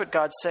so that's what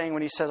God's saying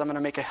when he says, I'm going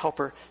to make a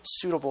helper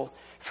suitable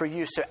for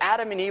you. So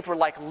Adam and Eve were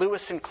like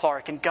Lewis and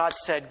Clark, and God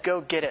said,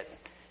 go get it.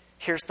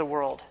 Here's the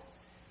world.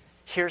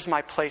 Here's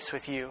my place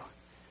with you.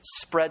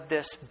 Spread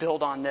this,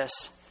 build on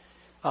this,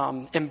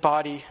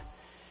 embody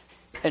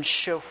and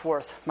show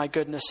forth my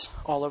goodness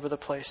all over the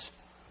place.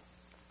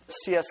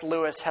 C.S.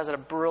 Lewis has a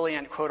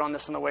brilliant quote on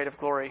this in The Weight of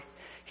Glory.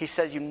 He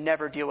says, you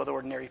never deal with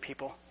ordinary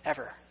people,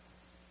 ever.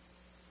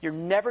 You're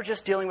never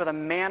just dealing with a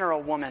man or a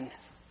woman.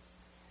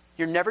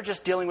 You're never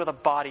just dealing with a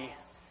body.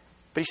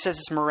 But he says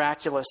it's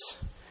miraculous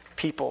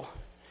people.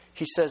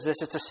 He says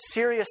this, it's a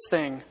serious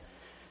thing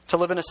to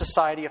live in a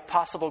society of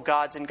possible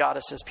gods and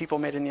goddesses, people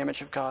made in the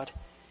image of God.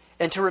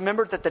 And to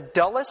remember that the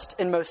dullest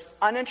and most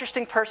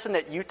uninteresting person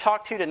that you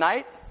talk to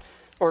tonight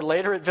or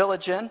later at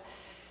Village Inn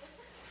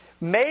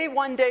may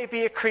one day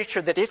be a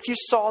creature that if you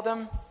saw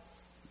them,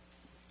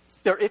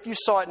 or if you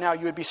saw it now,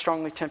 you would be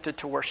strongly tempted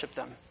to worship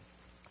them.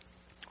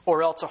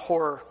 Or else a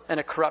horror and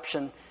a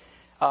corruption,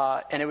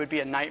 and it would be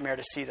a nightmare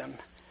to see them.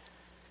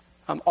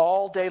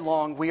 All day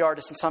long, we are,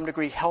 to some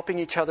degree, helping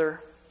each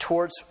other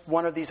towards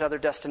one of these other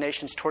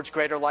destinations, towards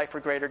greater life or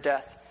greater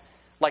death.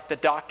 Like the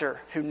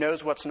doctor who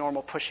knows what's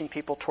normal, pushing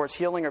people towards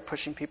healing or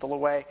pushing people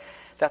away.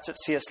 That's what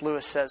C.S.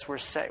 Lewis says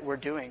we're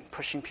doing,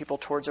 pushing people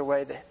towards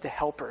away, the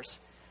helpers.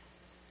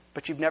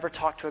 But you've never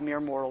talked to a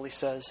mere mortal, he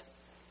says.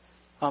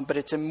 But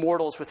it's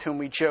immortals with whom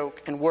we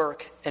joke and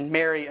work and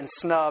marry and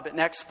snub and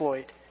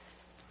exploit.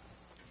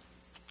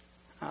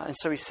 And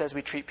so he says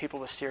we treat people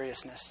with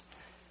seriousness.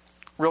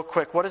 Real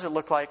quick, what does it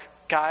look like?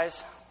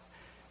 Guys,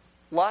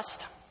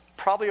 lust,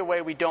 probably a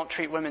way we don't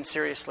treat women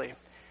seriously.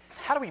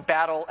 How do we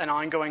battle an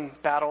ongoing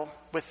battle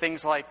with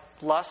things like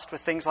lust,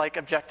 with things like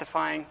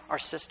objectifying our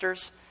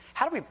sisters?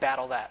 How do we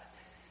battle that?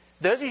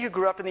 Those of you who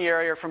grew up in the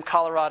area or from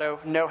Colorado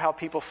know how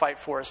people fight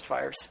forest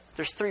fires.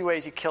 There's 3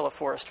 ways you kill a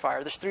forest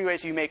fire. There's 3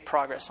 ways you make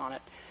progress on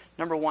it.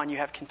 Number 1, you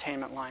have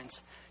containment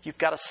lines. You've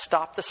got to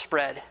stop the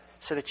spread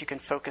so that you can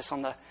focus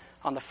on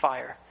the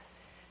fire.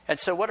 And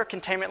so what are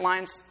containment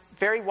lines?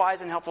 very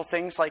wise and helpful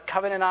things like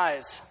covenant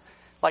eyes,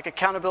 like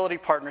accountability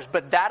partners.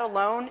 But that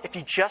alone, if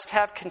you just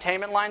have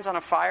containment lines on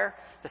a fire,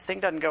 the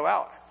thing doesn't go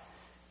out.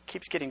 It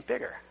keeps getting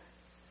bigger.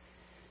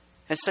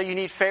 And so you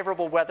need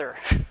favorable weather.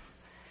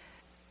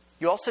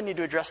 You also need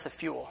to address the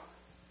fuel.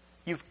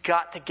 You've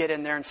got to get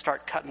in there and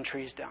start cutting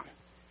trees down.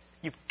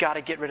 You've got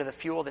to get rid of the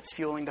fuel that's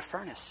fueling the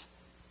furnace.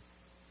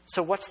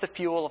 So what's the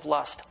fuel of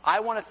lust? I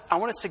want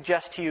to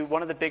suggest to you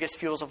one of the biggest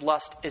fuels of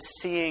lust is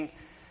seeing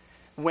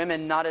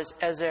women not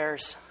as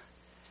heirs,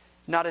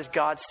 not as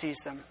God sees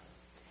them,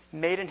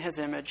 made in his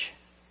image,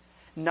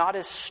 not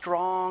as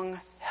strong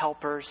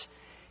helpers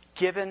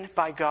given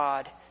by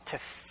God to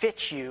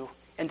fit you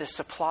and to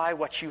supply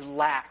what you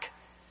lack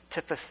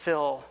to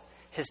fulfill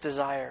his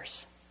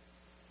desires.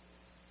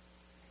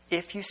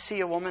 If you see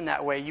a woman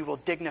that way, you will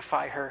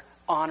dignify her,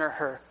 honor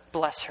her,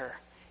 bless her.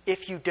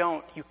 If you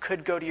don't, you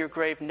could go to your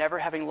grave never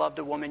having loved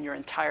a woman your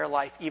entire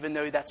life, even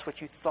though that's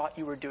what you thought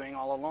you were doing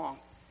all along.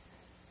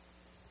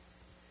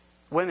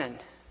 Women,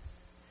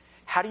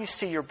 how do you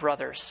see your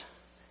brothers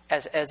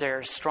as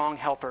heirs, strong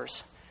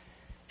helpers,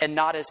 and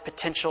not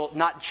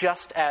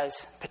just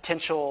as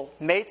potential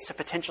mates, a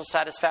potential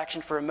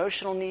satisfaction for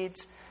emotional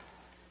needs,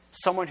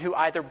 someone who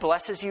either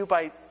blesses you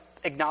by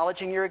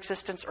acknowledging your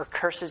existence or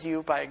curses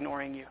you by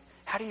ignoring you?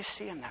 How do you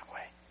see him that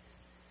way?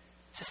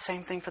 It's the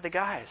same thing for the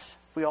guys.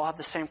 We all have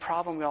the same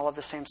problem. We all have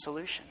the same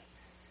solution.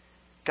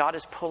 God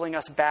is pulling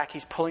us back.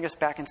 He's pulling us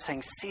back and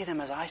saying, see them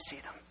as I see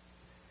them.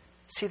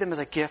 See them as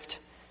a gift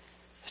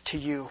to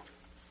you.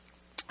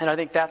 And I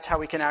think that's how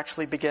we can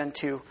actually begin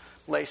to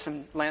land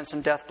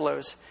some death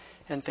blows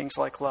in things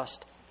like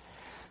lust.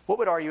 What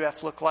would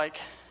RUF look like,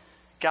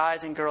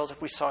 guys and girls,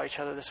 if we saw each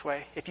other this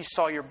way? If you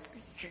saw your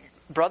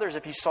brothers,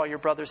 if you saw your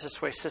brothers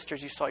this way,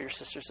 sisters, you saw your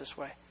sisters this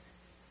way.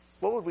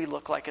 What would we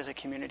look like as a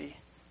community?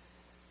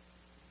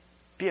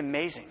 It'd be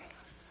amazing.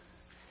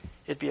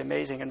 It'd be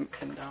amazing. And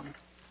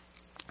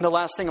the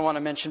last thing I want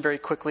to mention very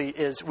quickly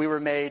is we were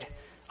made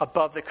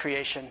above the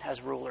creation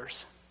as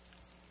rulers.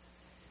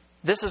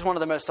 This is one of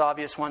the most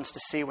obvious ones to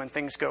see when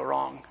things go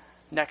wrong.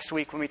 Next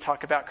week when we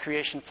talk about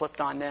creation flipped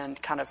on end,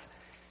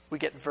 we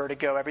get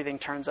vertigo, everything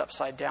turns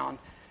upside down.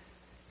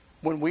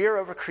 When we are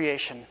over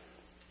creation,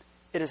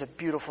 it is a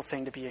beautiful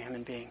thing to be a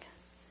human being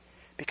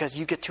because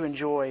you get to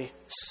enjoy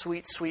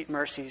sweet, sweet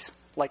mercies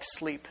like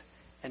sleep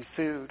and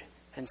food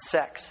and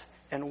sex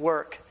and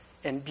work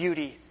and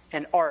beauty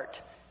and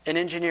art and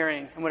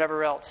engineering and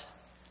whatever else.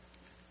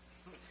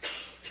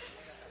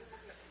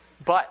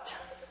 But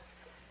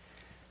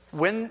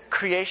when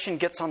creation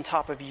gets on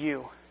top of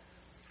you,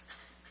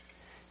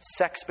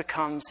 sex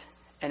becomes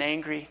an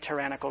angry,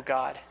 tyrannical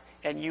God,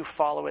 and you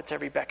follow its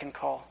every beck and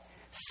call.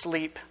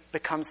 Sleep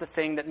becomes the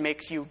thing that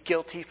makes you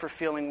guilty for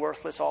feeling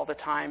worthless all the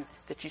time,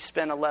 that you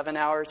spent 11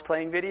 hours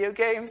playing video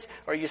games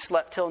or you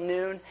slept till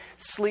noon.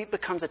 Sleep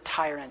becomes a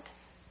tyrant.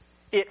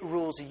 It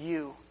rules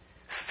you.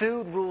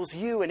 Food rules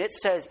you, and it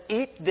says,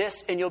 eat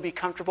this and you'll be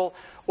comfortable,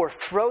 or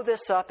throw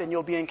this up and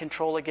you'll be in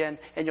control again,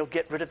 and you'll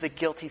get rid of the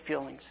guilty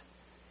feelings.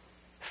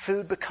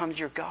 Food becomes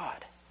your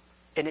God,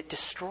 and it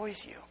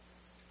destroys you.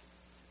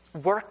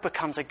 Work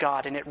becomes a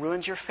god, and it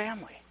ruins your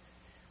family.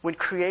 When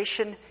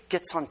creation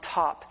gets on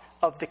top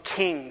of the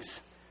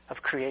kings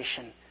of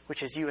creation,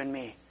 which is you and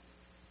me,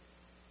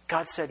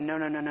 God said, no.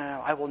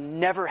 I will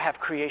never have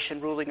creation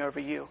ruling over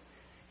you.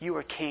 You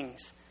are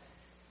kings.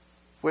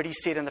 Where do you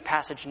see it in the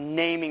passage?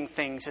 Naming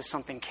things is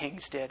something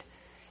kings did.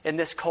 In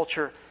this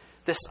culture,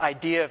 this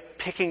idea of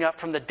picking up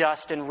from the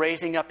dust and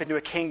raising up into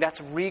a king,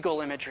 that's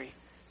regal imagery.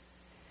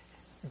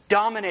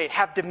 Dominate,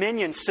 have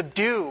dominion,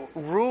 subdue,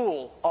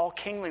 rule, all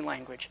kingly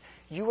language.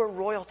 You are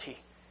royalty.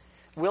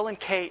 Will and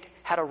Kate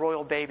had a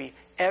royal baby.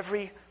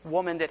 Every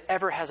woman that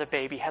ever has a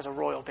baby has a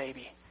royal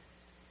baby.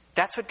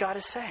 That's what God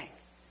is saying.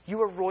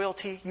 You are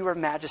royalty, you are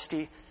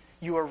majesty,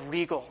 you are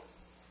regal.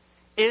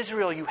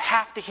 Israel, you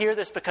have to hear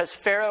this because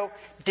Pharaoh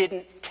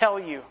didn't tell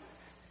you.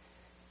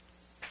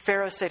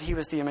 Pharaoh said he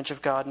was the image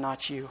of God,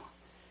 not you.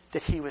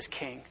 That he was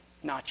king,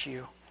 not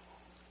you.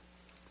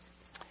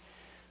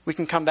 We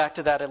can come back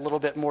to that a little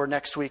bit more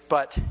next week,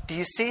 but do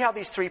you see how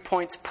these 3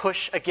 points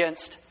push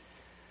against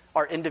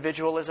our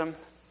individualism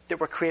that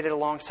we're created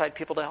alongside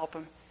people to help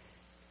him?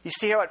 You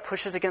see how it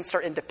pushes against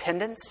our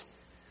independence?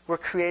 We're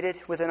created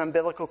with an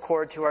umbilical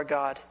cord to our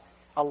God,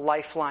 a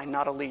lifeline,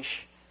 not a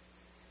leash.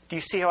 Do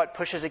you see how it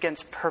pushes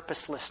against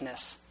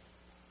purposelessness?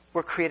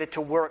 We're created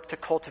to work, to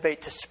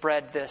cultivate, to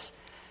spread this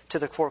to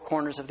the four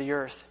corners of the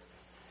earth.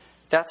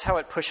 That's how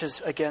it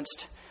pushes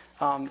against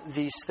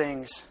these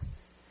things.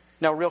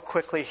 Now, real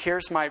quickly,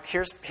 here's where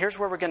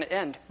we're going to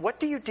end. What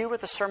do you do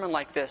with a sermon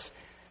like this?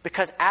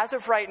 Because as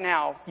of right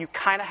now, you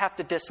kind of have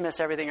to dismiss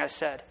everything I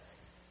said.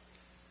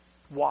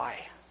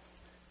 Why?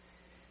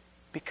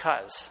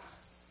 Because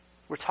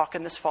we're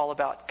talking this fall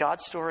about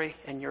God's story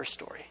and your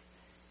story.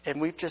 And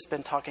we've just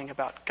been talking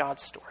about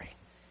God's story,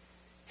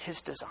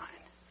 his design,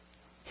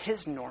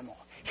 his normal,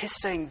 his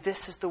saying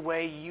this is the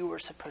way you are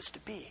supposed to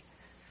be.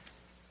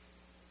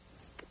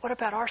 But what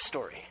about our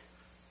story?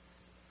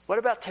 What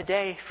about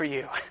today for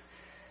you?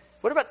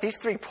 What about these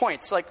 3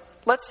 points? Like,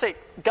 let's say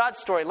God's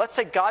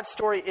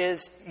story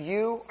is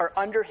you are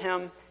under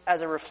him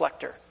as a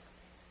reflector.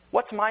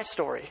 What's my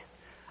story?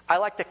 I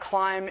like to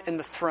climb in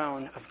the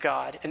throne of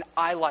God, and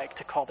I like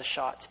to call the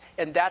shots.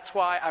 And that's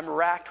why I'm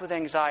racked with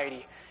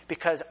anxiety,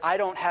 because I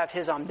don't have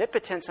his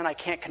omnipotence and I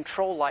can't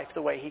control life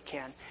the way he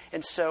can.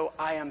 And so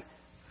I am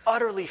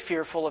utterly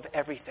fearful of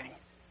everything.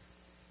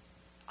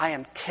 I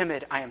am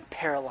timid. I am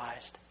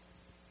paralyzed.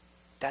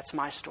 That's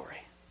my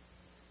story.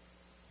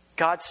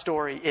 God's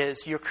story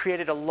is you're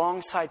created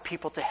alongside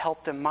people to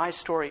help them. My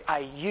story, I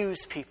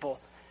use people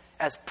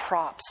as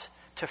props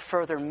to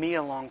further me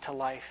along to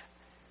life.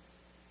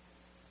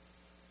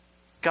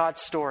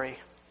 God's story,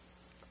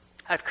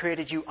 I've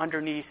created you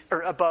underneath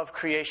or above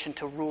creation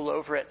to rule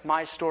over it.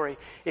 My story,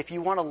 if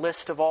you want a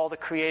list of all the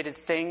created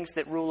things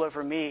that rule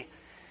over me,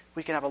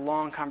 we can have a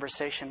long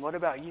conversation. What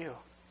about you?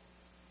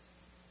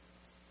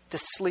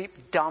 Does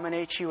sleep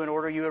dominate you and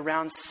order you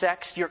around?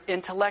 Sex, your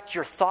intellect,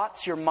 your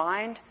thoughts, your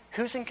mind?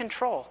 Who's in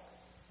control?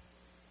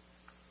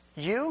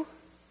 You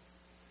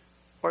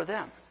or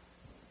them?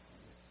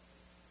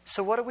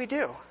 So what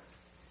do?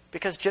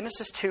 Because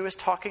Genesis 2 is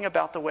talking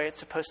about the way it's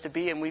supposed to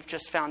be, and we've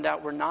just found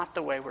out we're not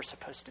the way we're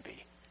supposed to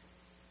be.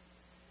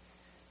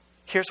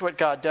 Here's what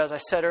God does. I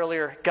said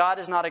earlier, God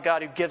is not a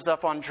God who gives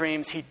up on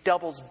dreams. He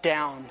doubles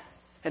down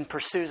and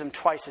pursues them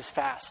twice as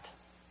fast.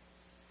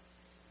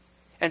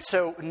 And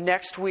so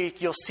next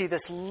week, you'll see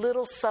this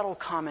little subtle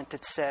comment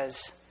that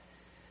says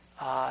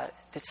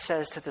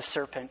to the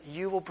serpent,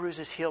 you will bruise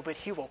his heel, but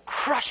he will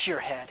crush your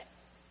head.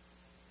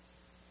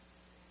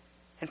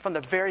 And from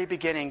the very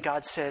beginning,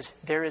 God says,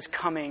 there is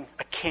coming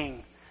a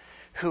king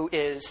who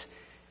is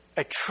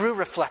a true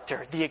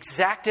reflector, the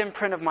exact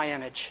imprint of my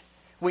image.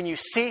 When you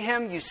see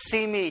him, you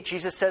see me.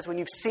 Jesus says, when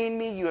you've seen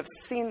me, you have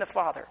seen the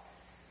Father.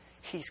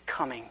 He's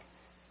coming.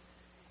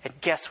 And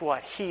guess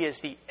what? He is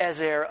the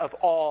Ezer of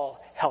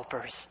all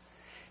helpers,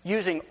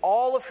 using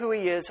all of who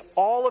he is,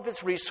 all of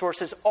his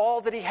resources,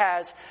 all that he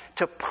has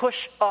to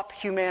push up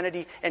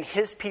humanity and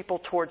his people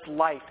towards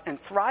life and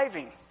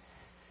thriving,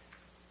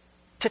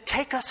 to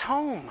take us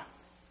home.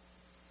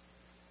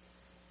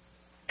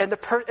 And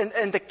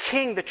the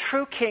king, the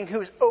true king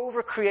who's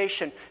over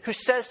creation, who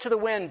says to the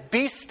wind,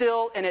 be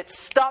still, and it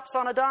stops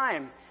on a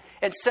dime,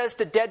 and says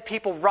to dead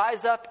people,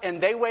 rise up,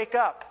 and they wake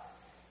up.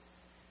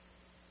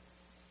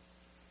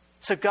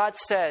 So God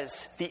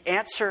says the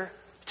answer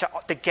to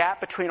the gap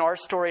between our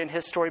story and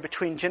his story,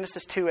 between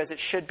Genesis 2 as it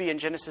should be and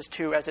Genesis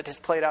 2 as it has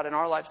played out in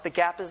our lives, the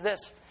gap is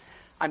this.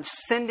 I'm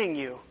sending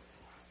you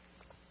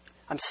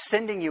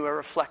a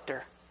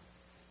reflector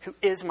who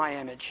is my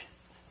image.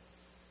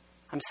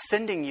 I'm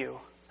sending you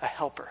a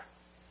helper.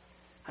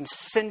 I'm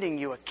sending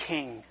you a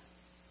king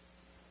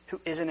who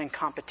isn't in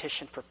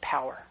competition for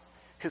power,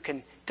 who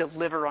can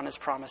deliver on his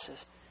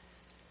promises.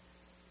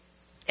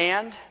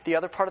 And the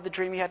other part of the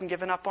dream he hadn't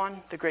given up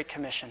on, the Great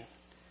Commission,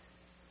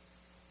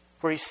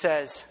 where he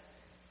says,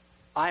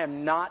 I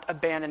am not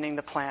abandoning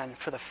the plan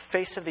for the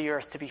face of the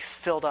earth to be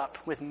filled up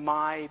with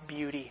my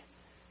beauty,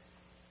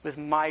 with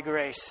my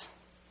grace.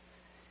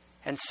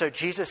 And so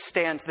Jesus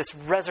stands, this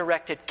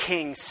resurrected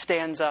king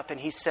stands up and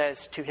he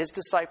says to his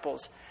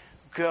disciples,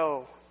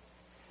 go,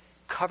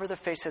 cover the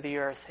face of the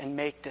earth and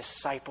make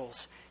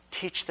disciples.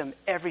 Teach them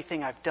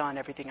everything I've done,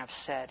 everything I've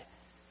said.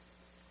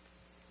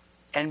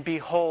 And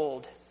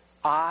behold,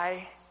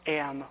 I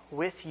am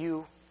with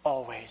you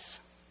always.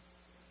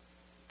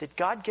 Did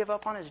God give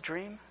up on his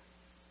dream?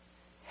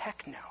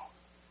 Heck no.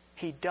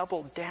 He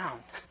doubled down.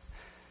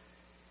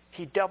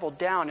 He doubled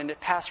down, and it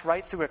passed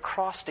right through a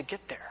cross to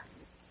get there.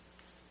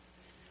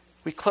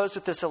 We close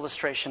with this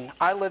illustration.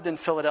 I lived in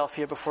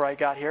Philadelphia before I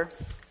got here.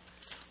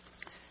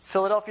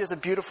 Philadelphia is a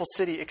beautiful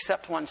city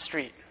except one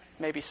street,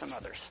 maybe some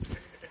others.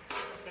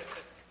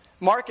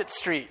 Market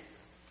Street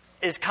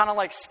is kind of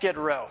like Skid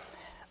Row.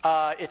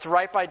 It's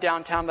right by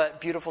downtown, that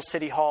beautiful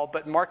city hall,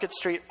 but Market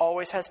Street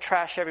always has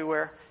trash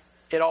everywhere.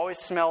 It always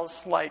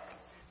smells like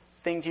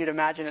things you'd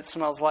imagine it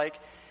smells like.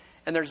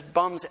 And there's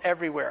bums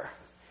everywhere.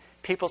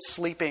 People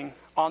sleeping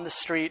on the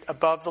street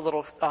above the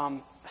little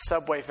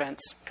subway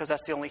vents because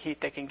that's the only heat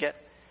they can get.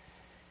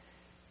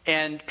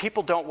 And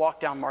people don't walk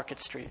down Market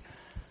Street.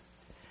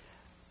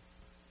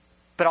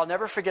 But I'll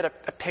never forget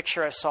a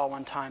picture I saw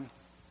one time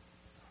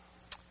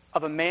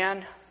of a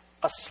man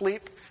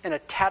asleep in a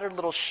tattered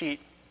little sheet.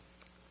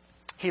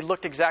 He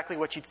looked exactly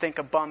what you'd think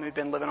a bum who'd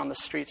been living on the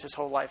streets his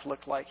whole life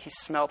looked like. He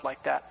smelled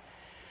like that.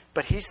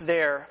 But he's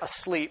there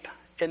asleep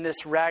in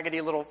this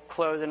raggedy little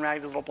clothes and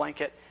raggedy little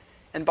blanket.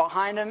 And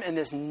behind him, in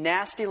this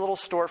nasty little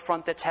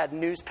storefront that's had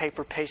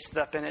newspaper pasted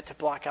up in it to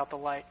block out the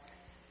light,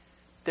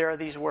 there are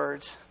these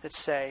words that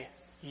say,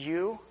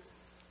 you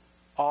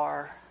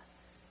are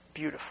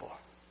beautiful.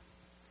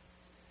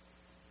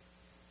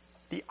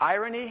 The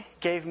irony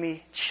gave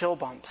me chill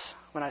bumps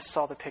when I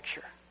saw the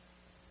picture.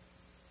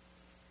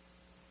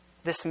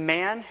 This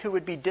man who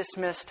would be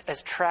dismissed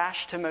as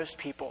trash to most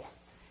people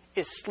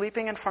is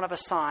sleeping in front of a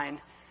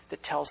sign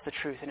that tells the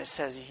truth. And it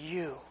says,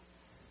 you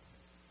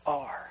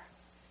are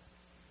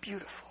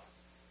beautiful.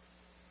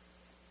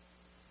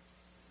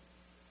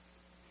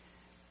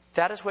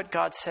 That is what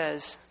God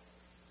says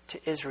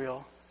to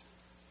Israel,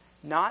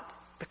 not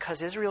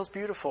because Israel's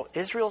beautiful.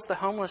 Israel's the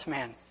homeless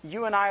man.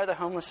 You and I are the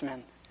homeless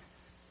men.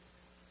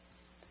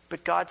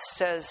 But God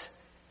says,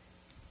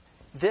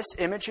 this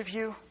image of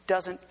you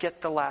doesn't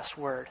get the last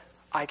word.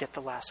 I get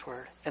the last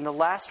word. And the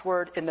last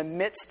word in the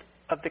midst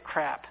of the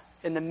crap,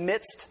 in the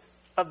midst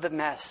of the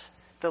mess,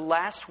 the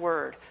last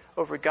word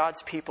over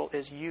God's people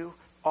is you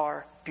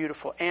are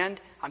beautiful. And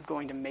I'm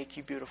going to make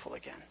you beautiful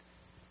again.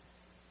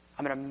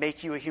 I'm going to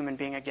make you a human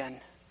being again.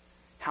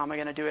 How am I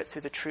going to do it?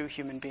 Through the true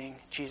human being,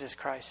 Jesus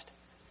Christ.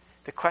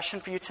 The question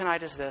for you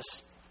tonight is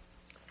this.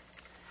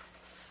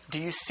 Do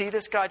you see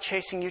this God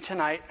chasing you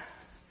tonight?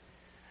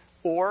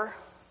 Or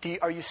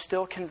are you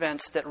still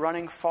convinced that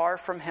running far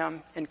from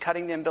him and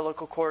cutting the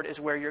umbilical cord is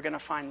where you're going to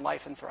find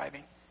life and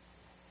thriving?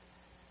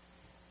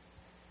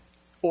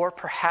 Or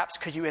perhaps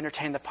could you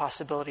entertain the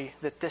possibility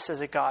that this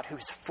is a God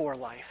who's for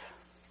life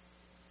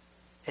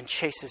and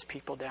chases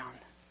people down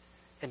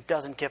and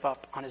doesn't give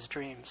up on his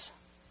dreams,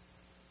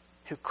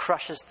 who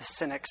crushes the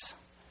cynic's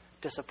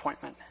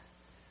disappointment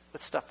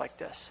with stuff like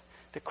this?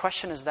 The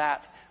question is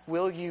that,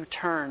 will you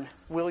turn?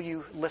 Will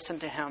you listen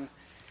to him?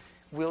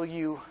 Will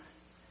you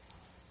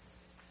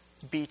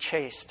be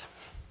chased?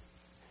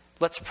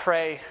 Let's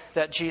pray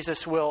that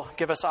Jesus will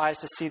give us eyes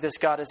to see this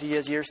God as he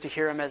is, ears to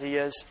hear him as he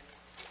is,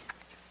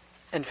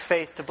 and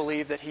faith to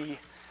believe that he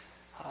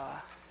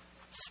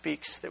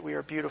speaks that we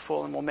are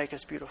beautiful and will make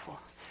us beautiful.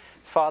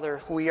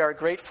 Father, we are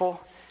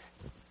grateful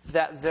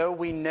that though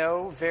we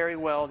know very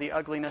well the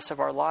ugliness of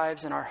our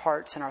lives and our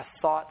hearts and our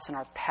thoughts and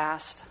our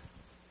past,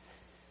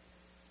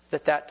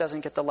 that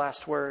doesn't get the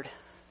last word,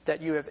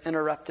 that you have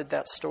interrupted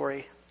that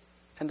story.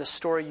 And the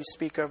story you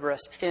speak over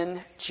us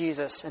in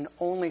Jesus and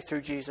only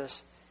through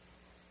Jesus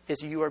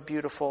is you are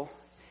beautiful.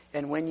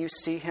 And when you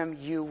see him,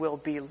 you will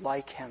be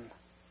like him.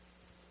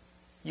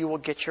 You will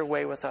get your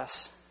way with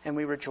us. And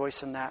we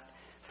rejoice in that.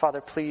 Father,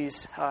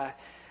 please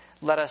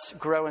let us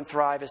grow and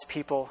thrive as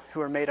people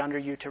who are made under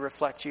you to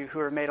reflect you,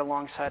 who are made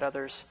alongside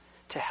others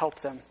to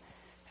help them,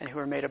 and who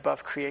are made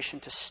above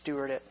creation to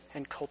steward it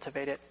and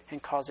cultivate it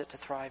and cause it to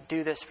thrive.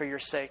 Do this for your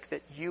sake,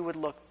 that you would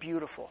look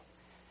beautiful.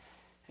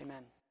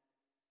 Amen.